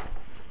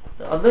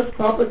 On this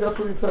topic that's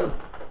what he says.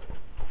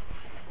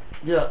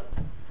 Yeah.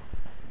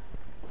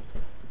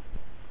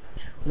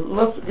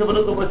 Let's give a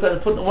look at what it says.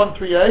 Put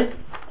 138.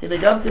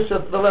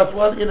 The last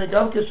one. הנה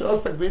גם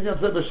כשעוסק בעניין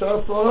זה בשאר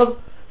סורב,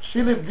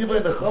 שיליב דברי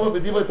נחמה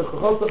ודברי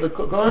תוכחוסה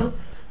וכגון,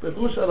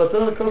 בדרוש על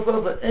התורה כל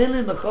סורב, ואין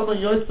לי נחמה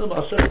יועצנו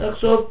מאשר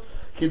אחשוב,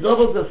 כי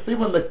דובר זה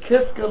סימן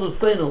לקץ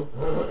קלוסינו,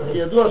 כי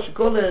ידוע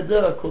שכל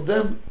ההיעדר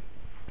הקודם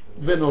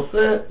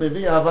ונושא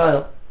מביא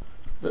הוויה.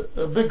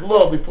 A big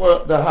law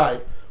before the high.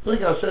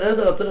 רגע, אשר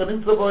העדר התורה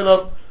נמצא בו אליו,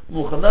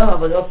 מוכנה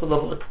הוויה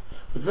סלבות.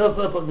 וכבר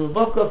הסרט פרק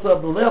מבב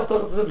כסף, ולא יפתח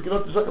את זה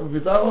בקינות תשק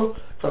המביטרו,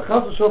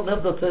 פרחס ושוב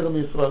נבד התורה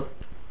מישראל.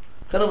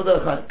 לכן עבודה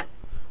החיים.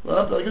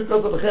 ואנחנו תרגיל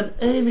כסף, לכן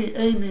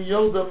איני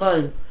יורד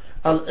המים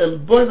על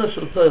אלבוינה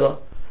של תורה,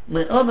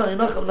 מעונה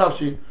הנחם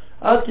נפשי,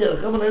 עד כי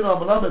ירחם עלינו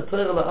עמלה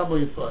מתורה לעם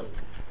ישראל.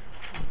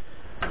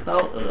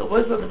 Now,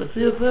 what the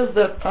Messiah says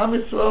that Am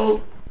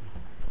Yisrael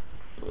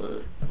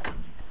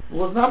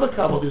was not a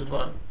Kabbalah this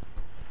one.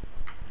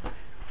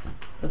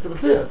 That's the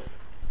Messiah.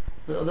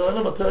 The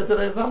Olom of Torah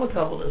today is not a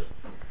Kabbalist.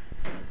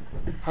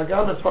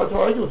 Hagam, it's hard to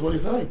argue with what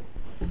he's saying.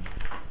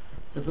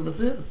 It's the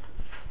Messiah.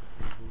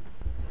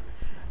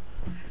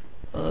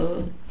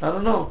 I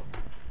don't know.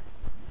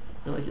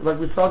 Like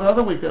we saw the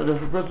other week, there's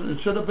a person.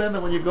 It should have been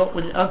that when you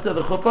enter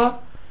the chuppah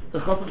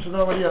should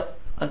know already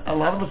a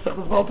lot of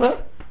Masechtas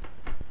Balpeh.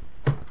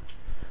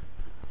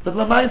 But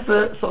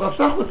Lamaisa, so Rav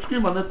Shach would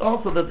scream on it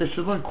also that they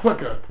should learn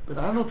quicker. But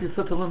I don't know if you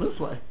said to learn this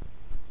way.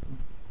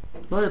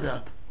 No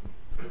idea.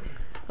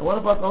 And what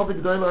about all the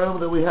Gedolei Olom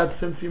that we had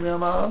since Yimei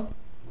Maharal?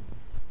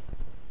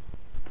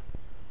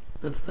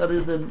 That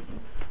studied in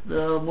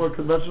the more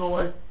conventional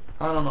way?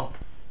 I don't know.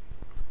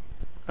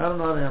 I don't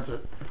know how to answer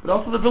it. But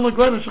also the Vilna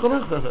Gaon in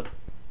Shulchan Aruch says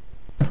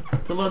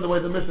it. To learn the way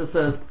the Mishnah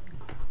says.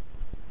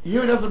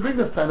 Here he doesn't bring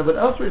this kind of, but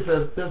elsewhere he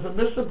says, there's a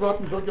Mishnah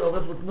brought in Shulchan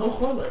Aruch with no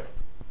cholek.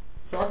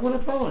 So how can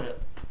we follow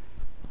it?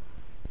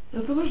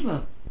 It's a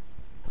Mishnah.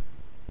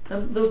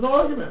 And there's no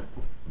argument.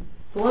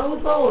 So why don't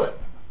we follow it?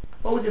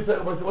 What would you say?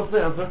 What's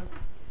the answer?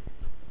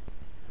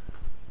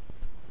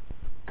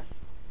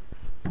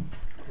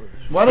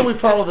 Why don't we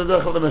follow the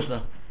derech of the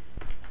Mishnah?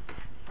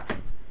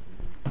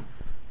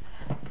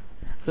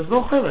 There's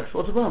no chilek.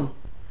 What's the problem?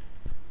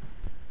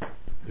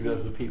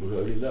 Because the people who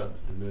only learned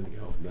and learning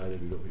how now we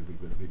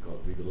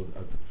got a lot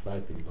of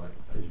side things like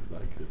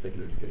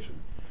secular education,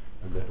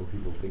 and therefore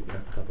people think they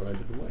have to chaperone a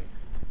different way.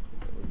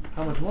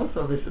 How much more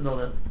so they should know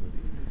that?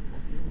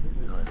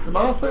 The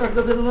Maharal said I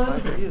didn't know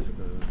anything. 5 years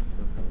ago.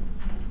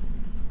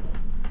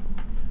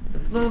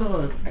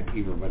 No. And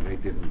even when they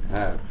didn't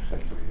have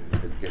secular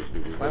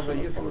education, 5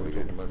 years ago we're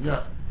talking about.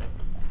 Yeah.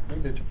 I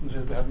think the difference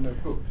is they have no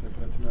books, they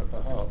put it to know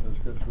by heart, they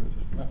just go through it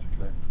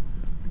systematically.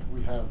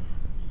 We have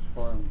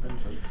foreign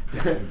printers.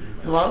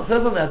 The Maharal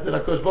says on that, did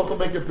HaKadosh Baruch Hu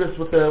make a bris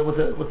with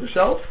the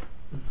shelf?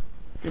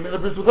 He made a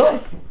bris with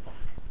us.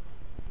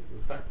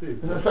 The fact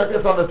is, And the fact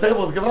it's on the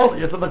table is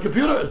gewaltig, it's on the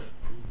computers.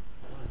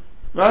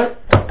 Right?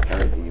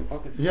 Carry it in your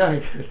pocket. Yeah, he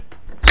did.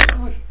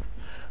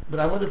 But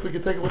I wonder if we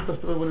could take it with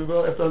us when we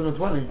go after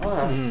 120.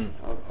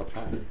 I'll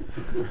try it.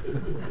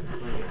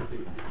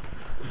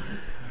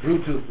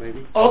 Bluetooth,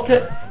 maybe.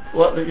 Okay.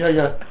 Well,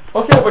 yeah.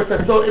 Okay, boys.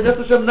 So in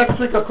Hashem next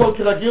week I'll call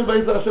Kiragil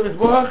Be'ezah Hashem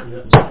Yisborach.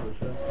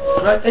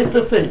 Right,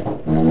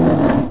 8:15.